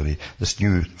system, really, this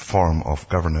new form of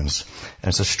governance. And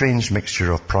it's a strange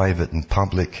mixture of private and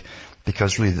public,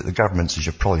 because really the governments, as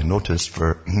you've probably noticed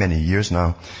for many years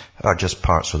now, are just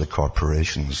parts of the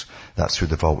corporations. That's who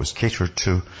they've always catered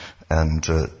to, and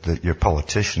your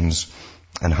politicians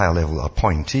and high-level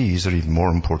appointees are even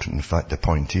more important. In fact, the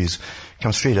appointees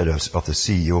come straight out of the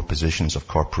CEO positions of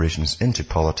corporations into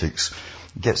politics,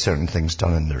 get certain things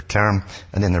done in their term,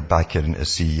 and then they're back in as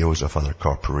CEOs of other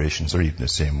corporations, or even the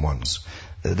same ones.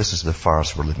 This is the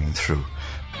farce we're living through,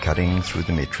 cutting through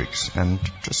the matrix, and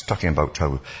just talking about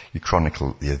how you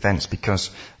chronicle the events, because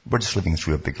we're just living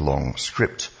through a big long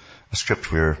script, a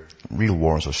script where real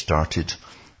wars are started.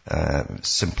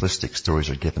 Simplistic stories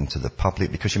are given to the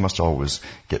public, because you must always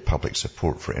get public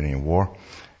support for any war,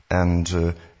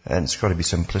 and it's got to be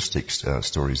simplistic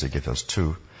stories they give us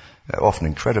too. Often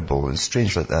incredible. It's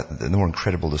strange like that. The more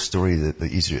incredible the story, the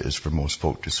easier it is for most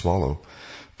folk to swallow.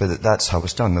 But that's how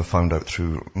it's done. They've found out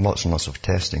through lots and lots of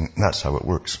testing. That's how it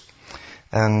works.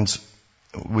 And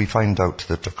we find out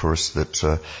that, of course,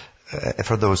 that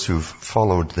for those who've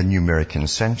followed the New American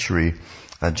Century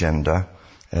agenda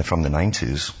from the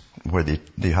 90s, where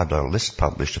they had a list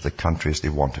published of the countries they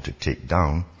wanted to take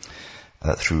down,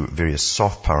 through various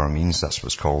soft power means. That's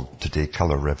what's called today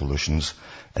colour revolutions,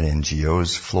 and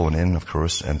NGOs flown in, of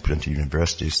course, and put into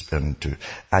universities and to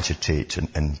agitate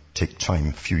and take time,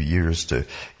 a few years to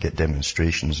get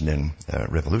demonstrations and then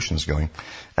revolutions going,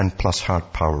 and plus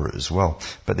hard power as well.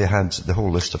 But they had the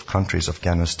whole list of countries: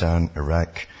 Afghanistan,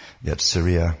 Iraq, they had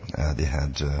Syria, they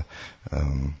had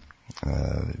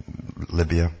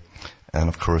Libya, and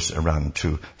of course Iran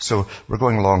too. So we're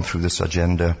going along through this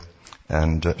agenda.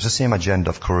 And it's the same agenda,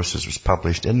 of course, as was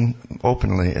published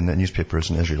openly in the newspapers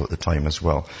in Israel at the time as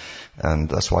well. And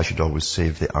that's why you should always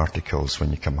save the articles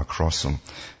when you come across them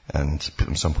and put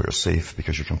them somewhere safe,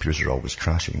 because your computers are always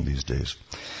crashing these days.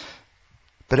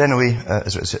 But anyway,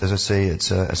 as I say, it's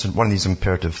one of these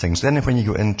imperative things. Then when you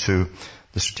go into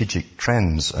the strategic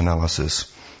trends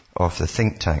analysis of the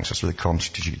think tanks, that's what they call them,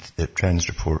 strategic trends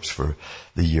reports for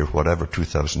the year, whatever,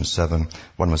 2007.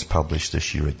 One was published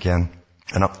this year again.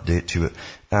 An update to it.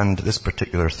 And this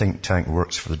particular think tank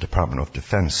works for the Department of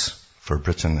Defense for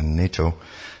Britain and NATO.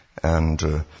 And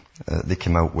they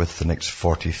came out with the next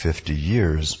 40, 50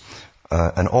 years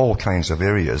in all kinds of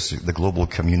areas. The global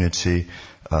community,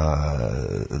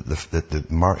 the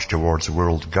march towards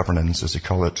world governance, as they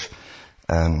call it.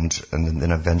 And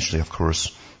then eventually, of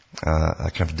course,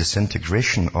 a kind of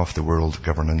disintegration of the world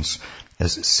governance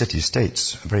as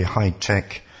city-states. Very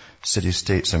high-tech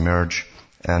city-states emerge,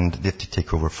 and they have to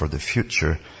take over for the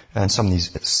future. And some of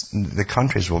the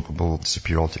countries will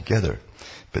disappear altogether.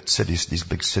 But these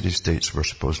big city-states were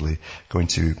supposedly going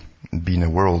to be in a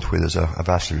world where there's a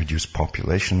vastly reduced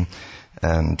population,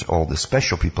 and all the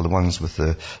special people, the ones with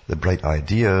the bright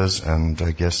ideas and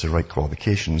I guess the right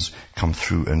qualifications, come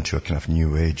through into a kind of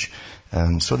new age.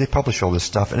 And so they publish all this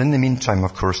stuff. And in the meantime,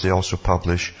 of course, they also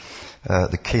publish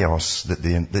the chaos that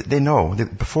they know.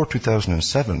 Before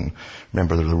 2007,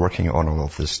 remember, they were working on all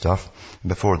of this stuff,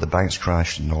 before the banks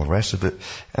crashed and all the rest of it,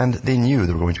 and they knew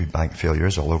there were going to be bank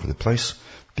failures all over the place,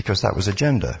 because that was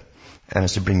agenda. And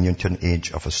it's to bring you into an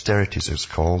age of austerity, as it's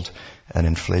called, and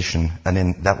inflation, and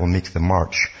then that will make the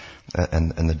march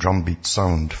and the drumbeat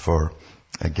sound for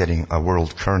getting a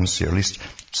world currency, or at least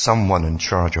someone in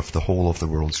charge of the whole of the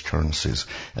world's currencies.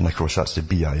 And of course that's the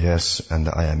BIS and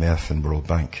the IMF and World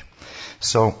Bank.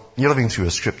 So you're living through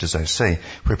a script, as I say,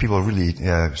 where people really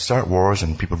start wars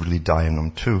and people really die in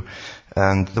them too.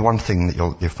 And the one thing that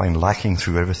you'll find lacking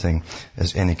through everything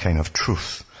is any kind of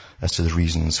truth as to the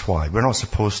reasons why. We're not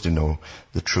supposed to know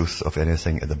the truth of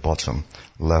anything at the bottom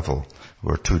level.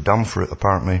 We're too dumb for it,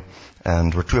 apparently,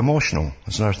 and we're too emotional.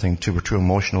 That's another thing too. We're too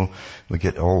emotional. We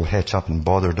get all het up and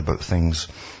bothered about things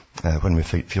when we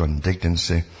feel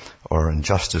indignancy or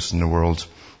injustice in the world.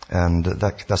 And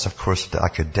that's of course the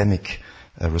academic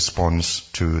response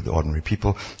to the ordinary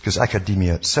people, because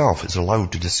academia itself is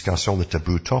allowed to discuss all the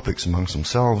taboo topics amongst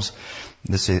themselves.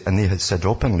 They had said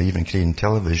openly, even Canadian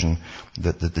television,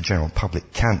 that the general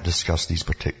public can't discuss these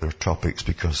particular topics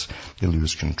because they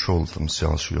lose control of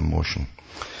themselves through emotion.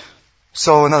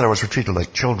 So in other words, we're treated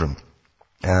like children.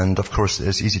 And of course,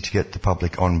 it's easy to get the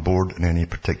public on board in any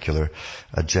particular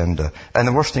agenda. And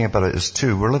the worst thing about it is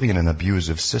too, we're living in an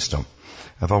abusive system.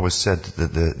 I've always said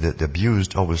that the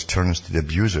abused always turns to the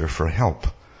abuser for help.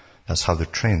 That's how they're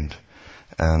trained.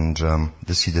 And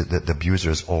they see that the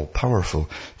abuser is all powerful.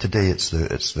 Today it's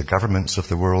the governments of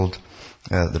the world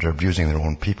that are abusing their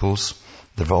own peoples.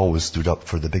 They've always stood up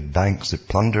for the big banks that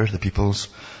plunder the peoples.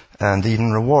 And they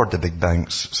even reward the big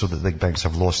banks, so that the big banks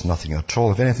have lost nothing at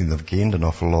all. If anything, they've gained an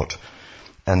awful lot.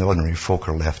 And the ordinary folk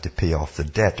are left to pay off the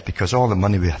debt, because all the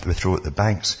money we throw at the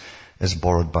banks is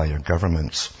borrowed by your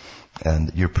governments,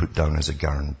 and you're put down as a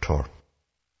guarantor.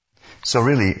 So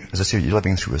really, as I say, you're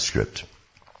living through a script.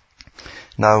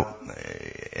 Now,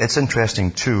 it's interesting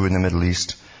too in the Middle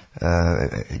East.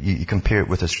 You compare it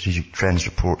with the strategic trends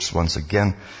reports once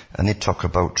again, and they talk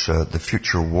about the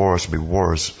future wars will be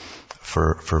wars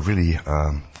for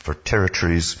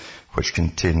territories which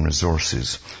contain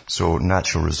resources. So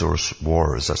natural resource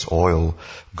wars, that's oil,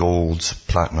 gold,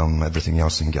 platinum, everything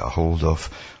else they can get a hold of,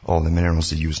 all the minerals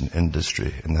they use in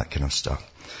industry and that kind of stuff.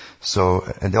 So,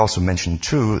 and they also mention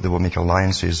too, they will make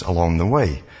alliances along the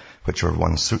way, whichever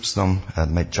one suits them,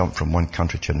 and might jump from one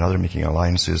country to another, making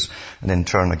alliances, and then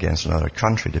turn against another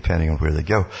country, depending on where they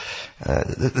go.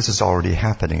 This is already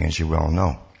happening, as you well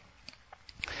know.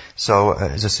 So,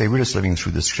 as I say, we're just living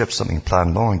through the script, something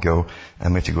planned long ago,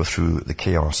 and we have to go through the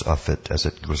chaos of it as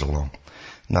it goes along.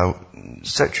 Now,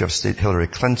 Secretary of State Hillary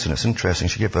Clinton, it's interesting,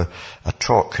 she gave a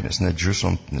talk, and it's in the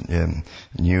Jerusalem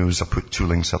News. I'll put 2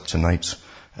 links up tonight,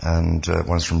 and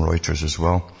one's from Reuters as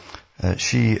well.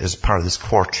 She is part of this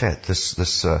quartet, this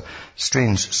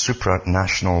strange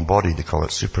supranational body, they call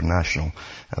it supranational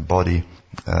body,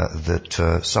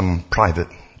 that some private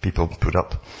people put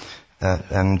up.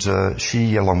 And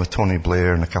she, along with Tony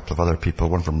Blair and a couple of other people,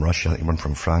 one from Russia, I think one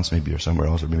from France maybe, or somewhere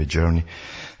else, or maybe Germany,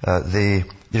 they're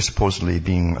supposedly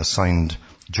being assigned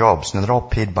jobs. Now, they're all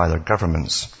paid by their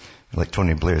governments. Like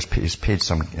Tony Blair is paid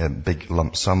some big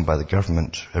lump sum by the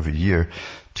government every year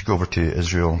to go over to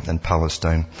Israel and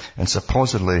Palestine, and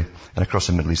supposedly, and across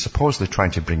the Middle East, supposedly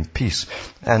trying to bring peace.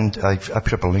 And I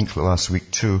put up a link last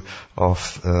week too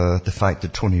of the fact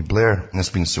that Tony Blair has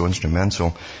been so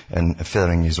instrumental in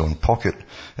feathering his own pocket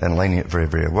and lining it very,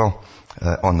 very well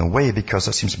on the way, because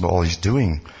that seems to be all he's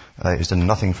doing. He's done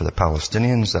nothing for the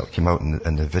Palestinians. That came out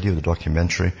in the video, the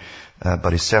documentary.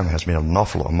 But he certainly has made an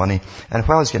awful lot of money. And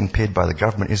while he's getting paid by the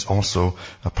government, he's also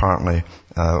apparently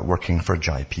working for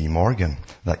JP Morgan.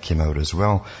 That came out as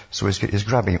well. So he's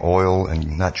grabbing oil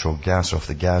and natural gas off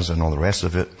the Gaza and all the rest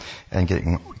of it and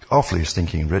getting awfully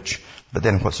stinking rich. But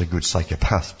then what's a good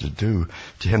psychopath to do?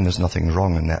 To him, there's nothing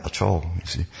wrong in that at all, you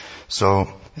see.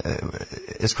 So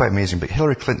it's quite amazing. But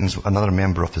Hillary Clinton's another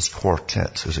member of this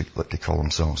quartet, as what they call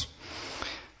themselves.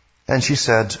 And she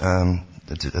said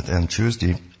on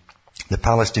Tuesday, the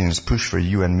Palestinians' push for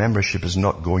UN membership is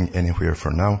not going anywhere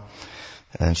for now.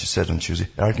 And she said on Tuesday,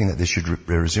 arguing that they should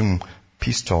resume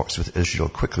peace talks with Israel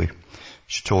quickly.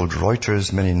 She told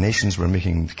Reuters many nations were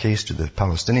making the case to the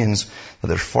Palestinians that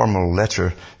their formal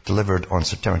letter delivered on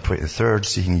September 23rd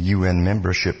seeking UN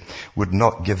membership would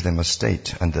not give them a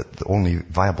state, and that the only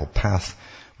viable path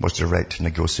was direct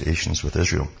negotiations with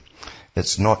Israel.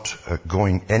 It's not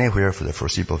going anywhere for the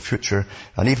foreseeable future,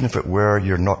 and even if it were,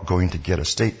 you're not going to get a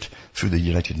state through the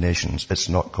United Nations. It's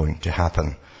not going to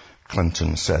happen,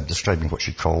 Clinton said, describing what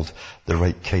she called the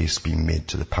right case being made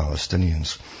to the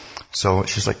Palestinians. So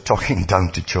she's like talking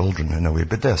down to children in a way,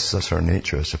 but that's her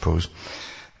nature, I suppose.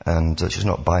 And she's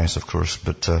not biased, of course,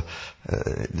 but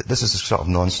this is the sort of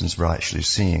nonsense we're actually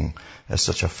seeing as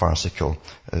such a farcical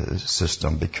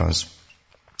system, because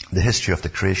the history of the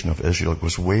creation of Israel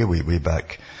goes way, way, way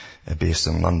back, based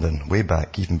in London, way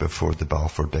back even before the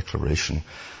Balfour Declaration.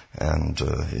 And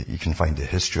you can find the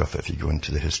history of it if you go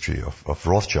into the history of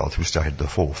Rothschild, who started the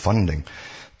whole funding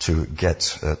to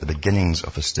get the beginnings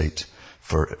of a state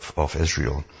of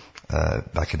Israel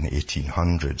back in the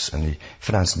 1800s. And he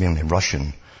financed mainly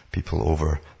Russian people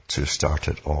over to start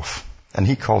it off. And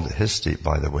he called it his state,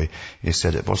 by the way. He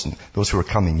said it wasn't those who were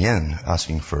coming in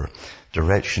asking for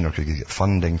direction or could get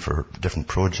funding for different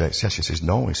projects. Yes, he says,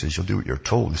 no. He says, you'll do what you're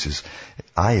told. He says,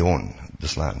 I own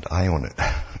this land. I own it.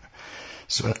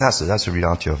 So that's the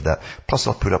reality of that. Plus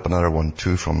I'll put up another one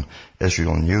too from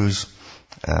Israel News.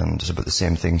 And it's about the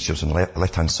same thing. Just on the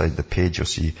left-hand side of the page, you'll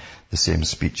see the same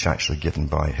speech actually given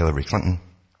by Hillary Clinton.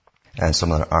 And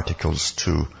some other articles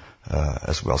too,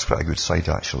 as well. It's quite a good site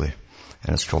actually.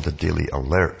 And it's called the Daily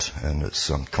Alert. And it's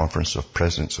a conference of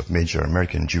presidents of major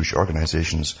American Jewish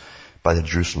organizations by the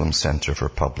Jerusalem Center for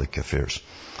Public Affairs.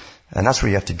 And that's where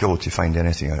you have to go to find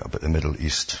anything out about the Middle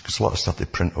East. Because a lot of stuff they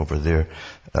print over there,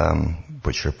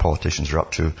 which your politicians are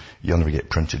up to, you'll never get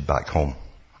printed back home.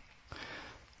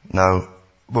 Now,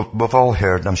 we've all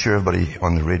heard, I'm sure everybody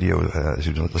on the radio,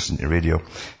 who listen to radio,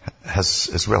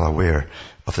 is well aware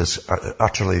of this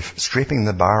utterly scraping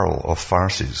the barrel of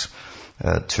farces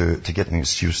to get an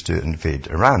excuse to invade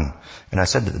Iran. And I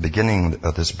said at the beginning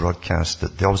of this broadcast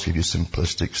that they always give you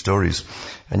simplistic stories,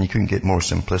 and you couldn't get more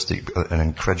simplistic and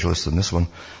incredulous than this one.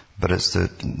 But it's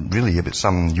really about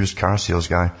some used car sales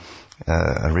guy,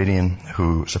 Iranian,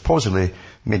 who supposedly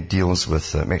made deals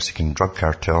with the Mexican drug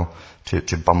cartel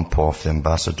to bump off the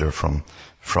ambassador from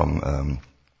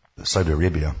Saudi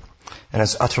Arabia. And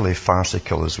it's utterly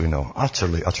farcical, as we know.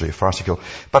 Utterly, utterly farcical.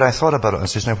 But I thought about it and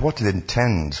said, now what did they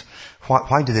intend?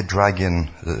 Why did they drag in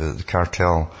the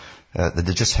cartel that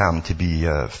they just happen to be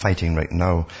fighting right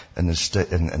now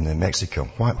in Mexico?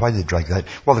 Why did they drag that?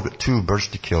 Well, they've got two birds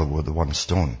to kill with the one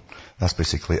stone. That's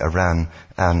basically Iran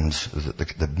and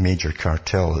the major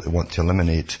cartel that they want to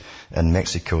eliminate in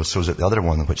Mexico, so that the other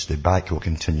one, which they back, will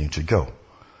continue to go.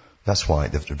 That's why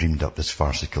they've dreamed up this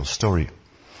farcical story.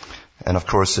 And of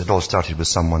course, it all started with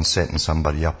someone setting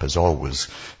somebody up, as always,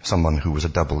 someone who was a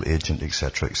double agent,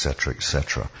 etc., etc.,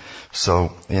 etc.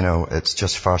 So, it's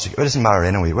just farcical. It doesn't matter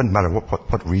anyway. It wouldn't matter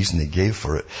what reason they gave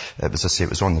for it. As I say,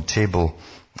 it was on the table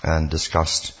and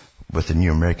discussed with the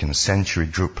New American Century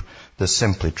Group. They're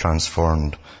simply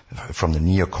transformed from the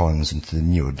neocons into the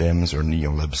neo-Dems or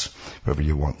neo-libs, whatever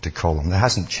you want to call them. It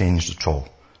hasn't changed at all.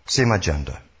 Same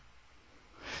agenda.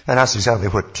 And that's exactly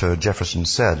what Jefferson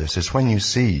said. He says, when you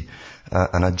see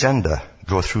an agenda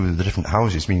go through the different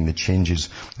houses, meaning the changes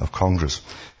of Congress,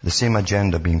 the same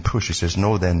agenda being pushed, he says,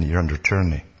 know then that you're under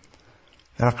tyranny.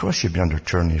 And of course you've been under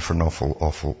tyranny for an awful,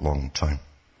 awful long time.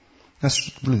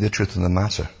 That's really the truth of the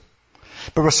matter.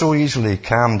 But we're so easily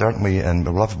calmed, aren't we? And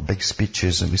we love big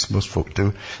speeches, at least most folk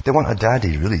do. They want a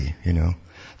daddy, really, you know.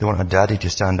 They want a daddy to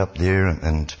stand up there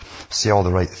and say all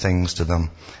the right things to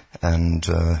them. And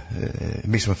it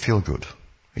makes them feel good.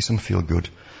 Makes them feel good.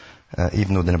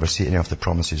 Even though they never see any of the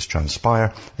promises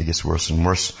transpire, it gets worse and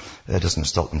worse. It doesn't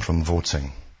stop them from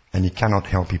voting. And you cannot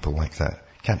help people like that.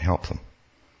 You can't help them.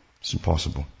 It's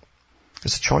impossible.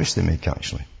 It's a choice they make,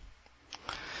 actually.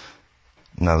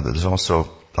 Now, there's also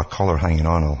a caller hanging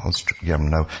on. I'll get him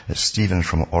now. It's Stephen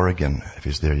from Oregon, if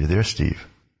he's there. You there, Steve?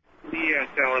 Yes,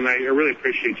 Alan, I really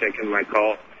appreciate you taking my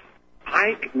call.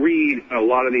 I read a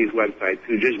lot of these websites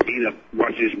who just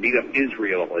want to beat up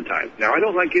Israel all the time. Now, I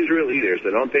don't like Israel either, so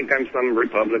don't think I'm some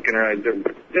Republican or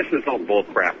this is all bull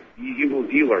crap.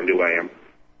 You learned who I am.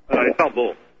 It's all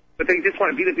bull. But they just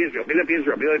want to beat up Israel, beat up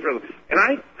Israel, beat up Israel. And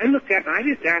I looked at it and I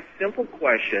just asked simple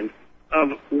question of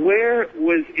where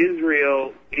was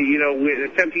Israel, in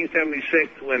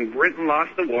 1776 when Britain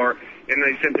lost the war and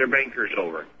they sent their bankers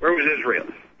over. Where was Israel?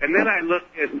 And then I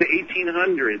looked at the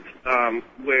 1800s,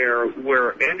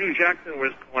 where Andrew Jackson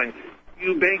was going,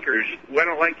 you bankers, I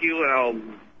don't like you and I'll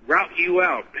rout you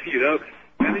out,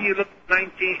 And then you look at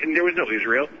and there was no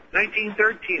Israel.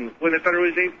 1913, when the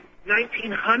Federalization,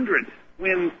 1900,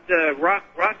 when the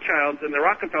Rothschilds and the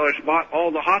Rockefellers bought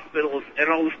all the hospitals and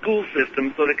all the school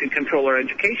systems so they could control our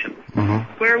education.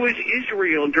 Mm-hmm. Where was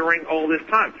Israel during all this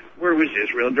time? Where was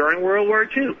Israel during World War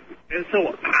II? And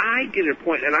so I get a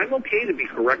point, and I'm okay to be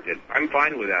corrected. I'm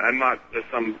fine with that. I'm not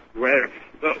some rhetoric.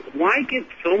 But why get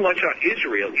so much on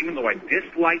Israel, even though I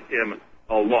dislike them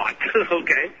a lot,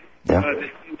 okay? Yeah. At the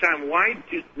same time, why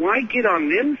get on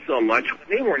them so much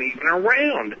when they weren't even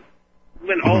around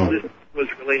when all this was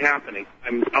really happening?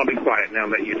 I'll be quiet now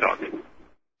that you talk.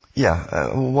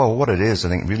 Yeah, well, what it is, I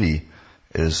think, really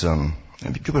is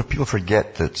people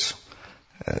forget that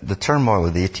the turmoil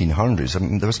of the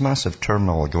 1800s, there was massive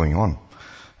turmoil going on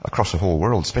across the whole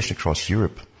world, especially across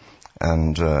Europe.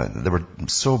 And there were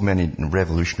so many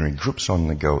revolutionary groups on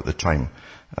the go at the time,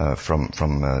 from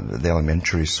the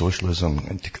elementary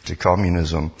socialism to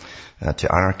communism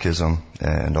to anarchism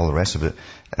and all the rest of it.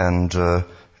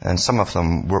 And some of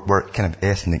them were kind of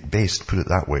ethnic-based, put it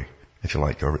that way, if you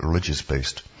like, or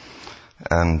religious-based.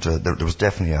 And there was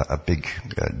definitely a big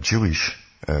Jewish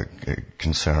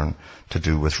concern to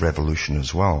do with revolution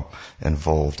as well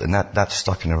involved. And that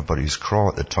stuck in everybody's craw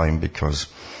at the time because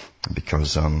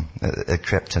it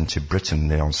crept into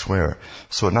Britain and elsewhere.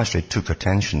 So it naturally took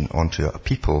attention onto a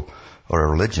people or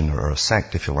a religion or a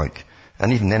sect, if you like.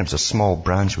 And even then it was a small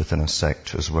branch within a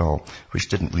sect as well, which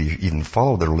didn't really even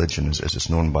follow the religion as it's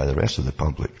known by the rest of the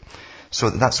public. So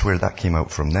that's where that came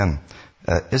out from them.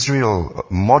 Israel,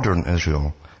 modern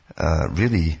Israel,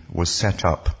 really was set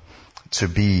up to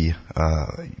be,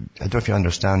 I don't know if you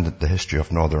understand the history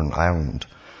of Northern Ireland.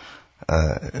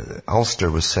 Ulster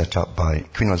was set up by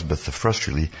Queen Elizabeth I,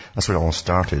 really. That's where it all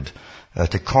started,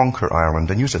 to conquer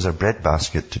Ireland and use it as a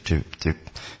breadbasket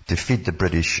to feed the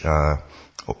British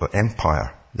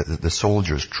Empire, the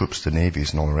soldiers, troops, the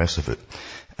navies and all the rest of it.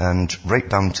 And right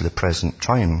down to the present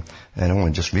time, and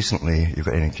only just recently you've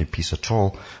got any peace at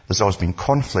all, there's always been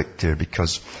conflict there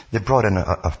because they brought in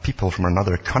a people from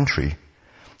another country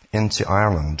into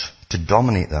Ireland to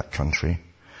dominate that country.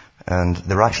 And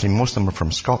they were actually, most of them were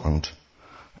from Scotland.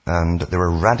 And they were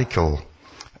radical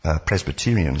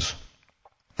Presbyterians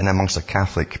and amongst a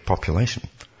Catholic population,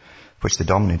 which they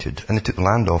dominated. And they took the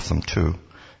land off them too,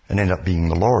 and ended up being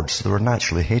the lords. So they were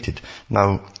naturally hated.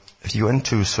 Now, if you go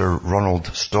into Sir Ronald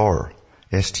Storr,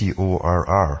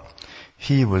 S-T-O-R-R,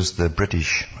 he was the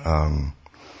British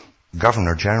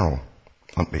Governor General.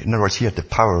 In other words, he had the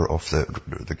power of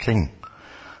the king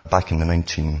back in the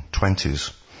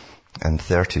 1920s and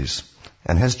 30s.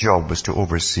 And his job was to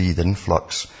oversee the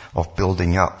influx of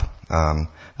building up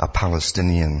a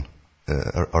Palestinian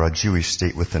or a Jewish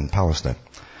state within Palestine.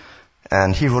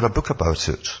 And he wrote a book about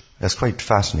it. It's quite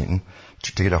fascinating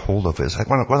to get a hold of it.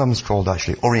 One of them is called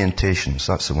actually Orientations,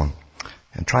 that's the one.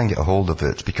 And try and get a hold of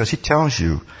it, because he tells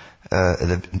you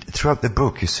throughout the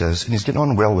book, he says, and he's getting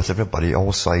on well with everybody,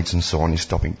 all sides and so on. He's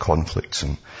stopping conflicts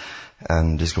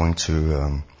and he's going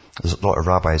to, there's a lot of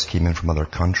rabbis came in from other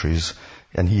countries,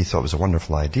 and he thought it was a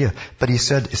wonderful idea. But he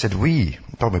said, we,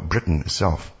 talking about Britain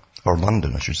itself, or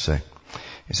London, I should say,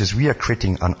 he says, we are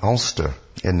creating an Ulster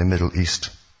in the Middle East.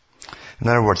 In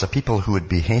other words, a people who would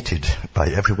be hated by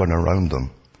everyone around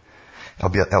them.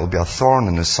 It'll be a thorn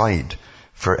in the side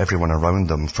for everyone around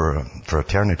them for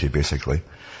eternity, basically.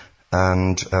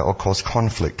 And it'll cause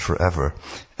conflict forever.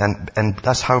 And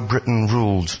that's how Britain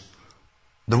ruled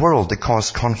the world, they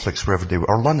caused conflicts wherever they were.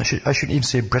 Or London, I shouldn't even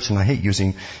say Britain. I hate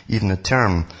using even the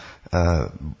term,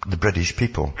 the British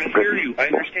people. I hear you. I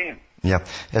understand. Yeah.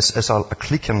 It's a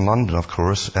clique in London, of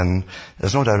course, and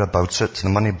there's no doubt about it. The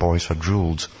money boys had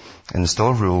ruled, and they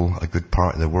still rule a good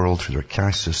part of the world through their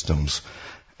caste systems.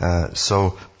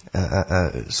 So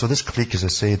this clique, as I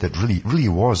say, that really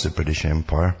was the British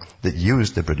Empire, that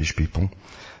used the British people,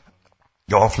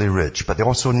 awfully rich, but they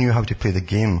also knew how to play the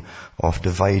game of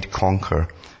divide, conquer,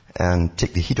 and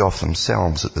take the heat off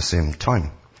themselves at the same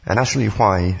time. And that's really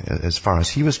why, as far as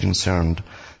he was concerned,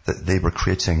 that they were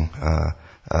creating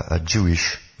a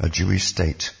Jewish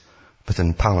state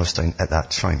within Palestine at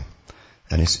that time.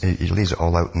 And he lays it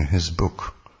all out in his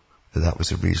book that was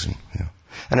the reason. Yeah.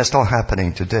 And it's still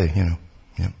happening today, you know.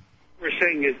 Yeah. What we're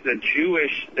saying is the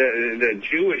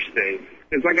Jewish thing.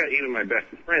 Because I got even my best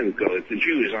friends go, it's the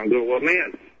Jews. I'm going, well,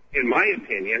 man, in my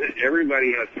opinion,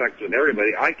 everybody has sex with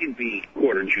everybody. I could be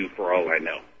quarter Jew for all I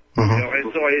know. Mm-hmm. You know,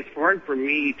 and so it's hard for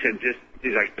me to just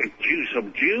like Jews. So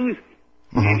Jews,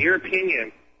 in your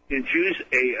opinion, is Jews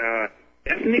a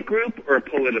ethnic group or a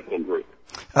political group?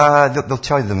 They'll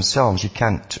tell you themselves. You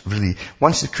can't really.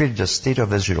 Once they created a state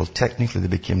of Israel, technically they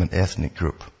became an ethnic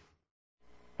group.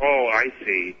 Oh, I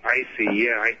see.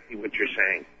 Yeah, I see what you're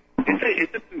saying.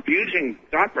 It's a confusing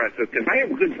thought process because I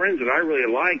have good friends that I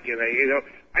really like, and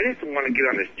I just don't want to get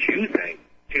on this Jew thing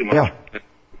too much. Yeah.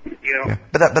 You know. Yeah.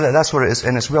 But that's what it is,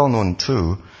 and it's well known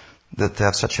too that they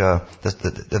have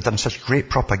they've done such great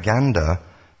propaganda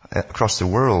across the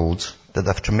world that they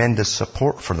have tremendous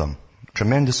support for them,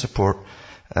 tremendous support,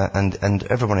 and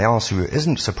everyone else who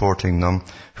isn't supporting them,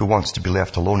 who wants to be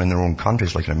left alone in their own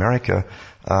countries, like in America,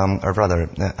 are rather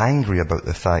angry about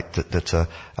the fact that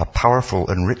a powerful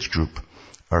and rich group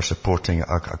are supporting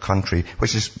a country,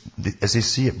 which is, as they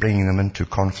see it, bringing them into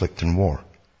conflict and war.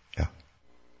 Yeah.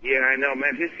 Yeah, I know,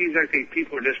 man. It seems like these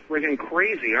people are just friggin'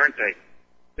 crazy, aren't they?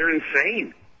 They're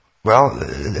insane. Well,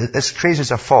 it's crazy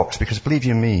as a fox, because believe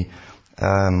you me,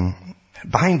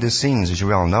 behind the scenes, as you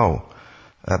well know,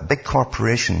 big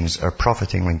corporations are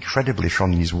profiting incredibly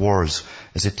from these wars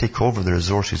as they take over the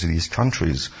resources of these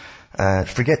countries.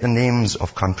 Forget the names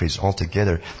of countries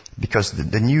altogether, because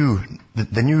the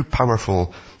new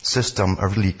powerful system are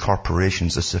really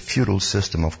corporations. It's a feudal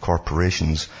system of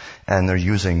corporations, and they're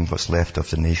using what's left of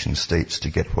the nation states to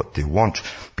get what they want.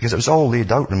 Because it was all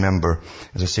laid out, remember,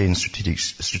 as I say in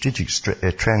Strategic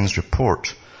Trends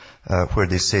report, where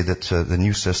they say that the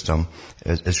new system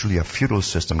is really a feudal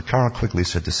system. Carol Quigley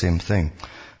said the same thing.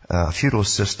 A feudal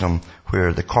system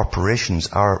where the corporations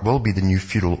will be the new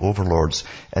feudal overlords,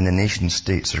 and the nation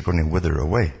states are going to wither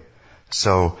away.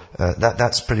 So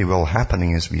that's pretty well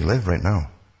happening as we live right now.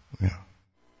 Yeah.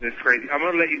 That's crazy. I'm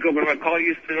going to let you go, but I'm going to call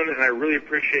you soon, and I really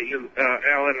appreciate you,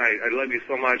 Alan. I love you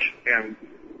so much. And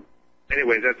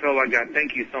anyways, that's all I got.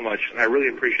 Thank you so much. I really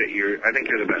appreciate you. I think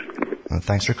you're the best.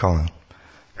 Thanks for calling.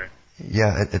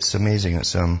 Yeah, it's amazing.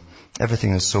 It's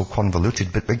everything is so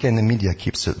convoluted, but again, the media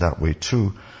keeps it that way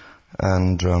too.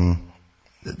 And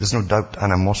there's no doubt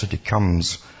animosity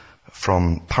comes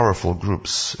from powerful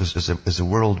groups, as the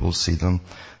world will see them,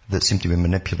 that seem to be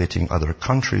manipulating other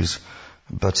countries.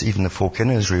 But even the folk in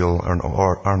Israel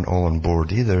aren't all on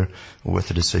board either with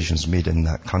the decisions made in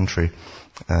that country.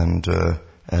 And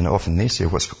often they say,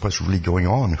 what's really going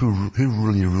on? Who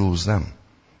really rules them?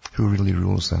 Who really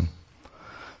rules them?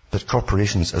 But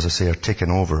corporations, as I say, are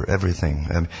taking over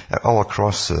everything. All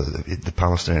across the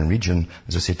Palestinian region,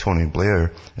 as I say, Tony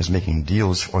Blair is making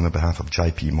deals on the behalf of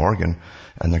JP Morgan,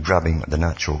 and they're grabbing the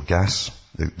natural gas,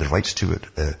 the rights to it,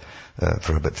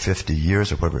 for about 50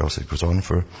 years or whatever else it goes on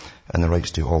for, and the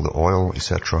rights to all the oil,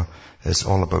 etc. It's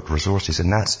all about resources,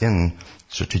 and that's in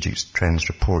Strategic Trends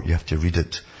report. You have to read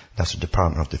it. That's the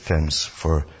Department of Defense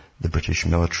for the British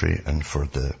military and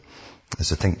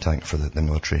it's a think tank for the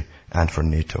military and for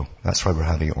NATO. That's why we're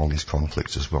having all these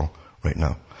conflicts as well right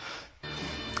now.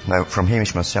 Now, from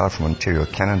Hamish myself from Ontario,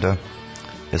 Canada,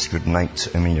 it's good night,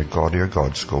 and may your God or your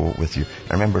gods go with you.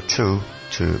 And remember too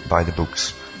to buy the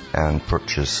books and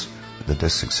purchase the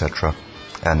discs, etc.,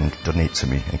 and donate to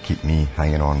me and keep me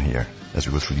hanging on here as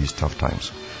we go through these tough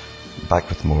times. Back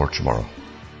with more tomorrow.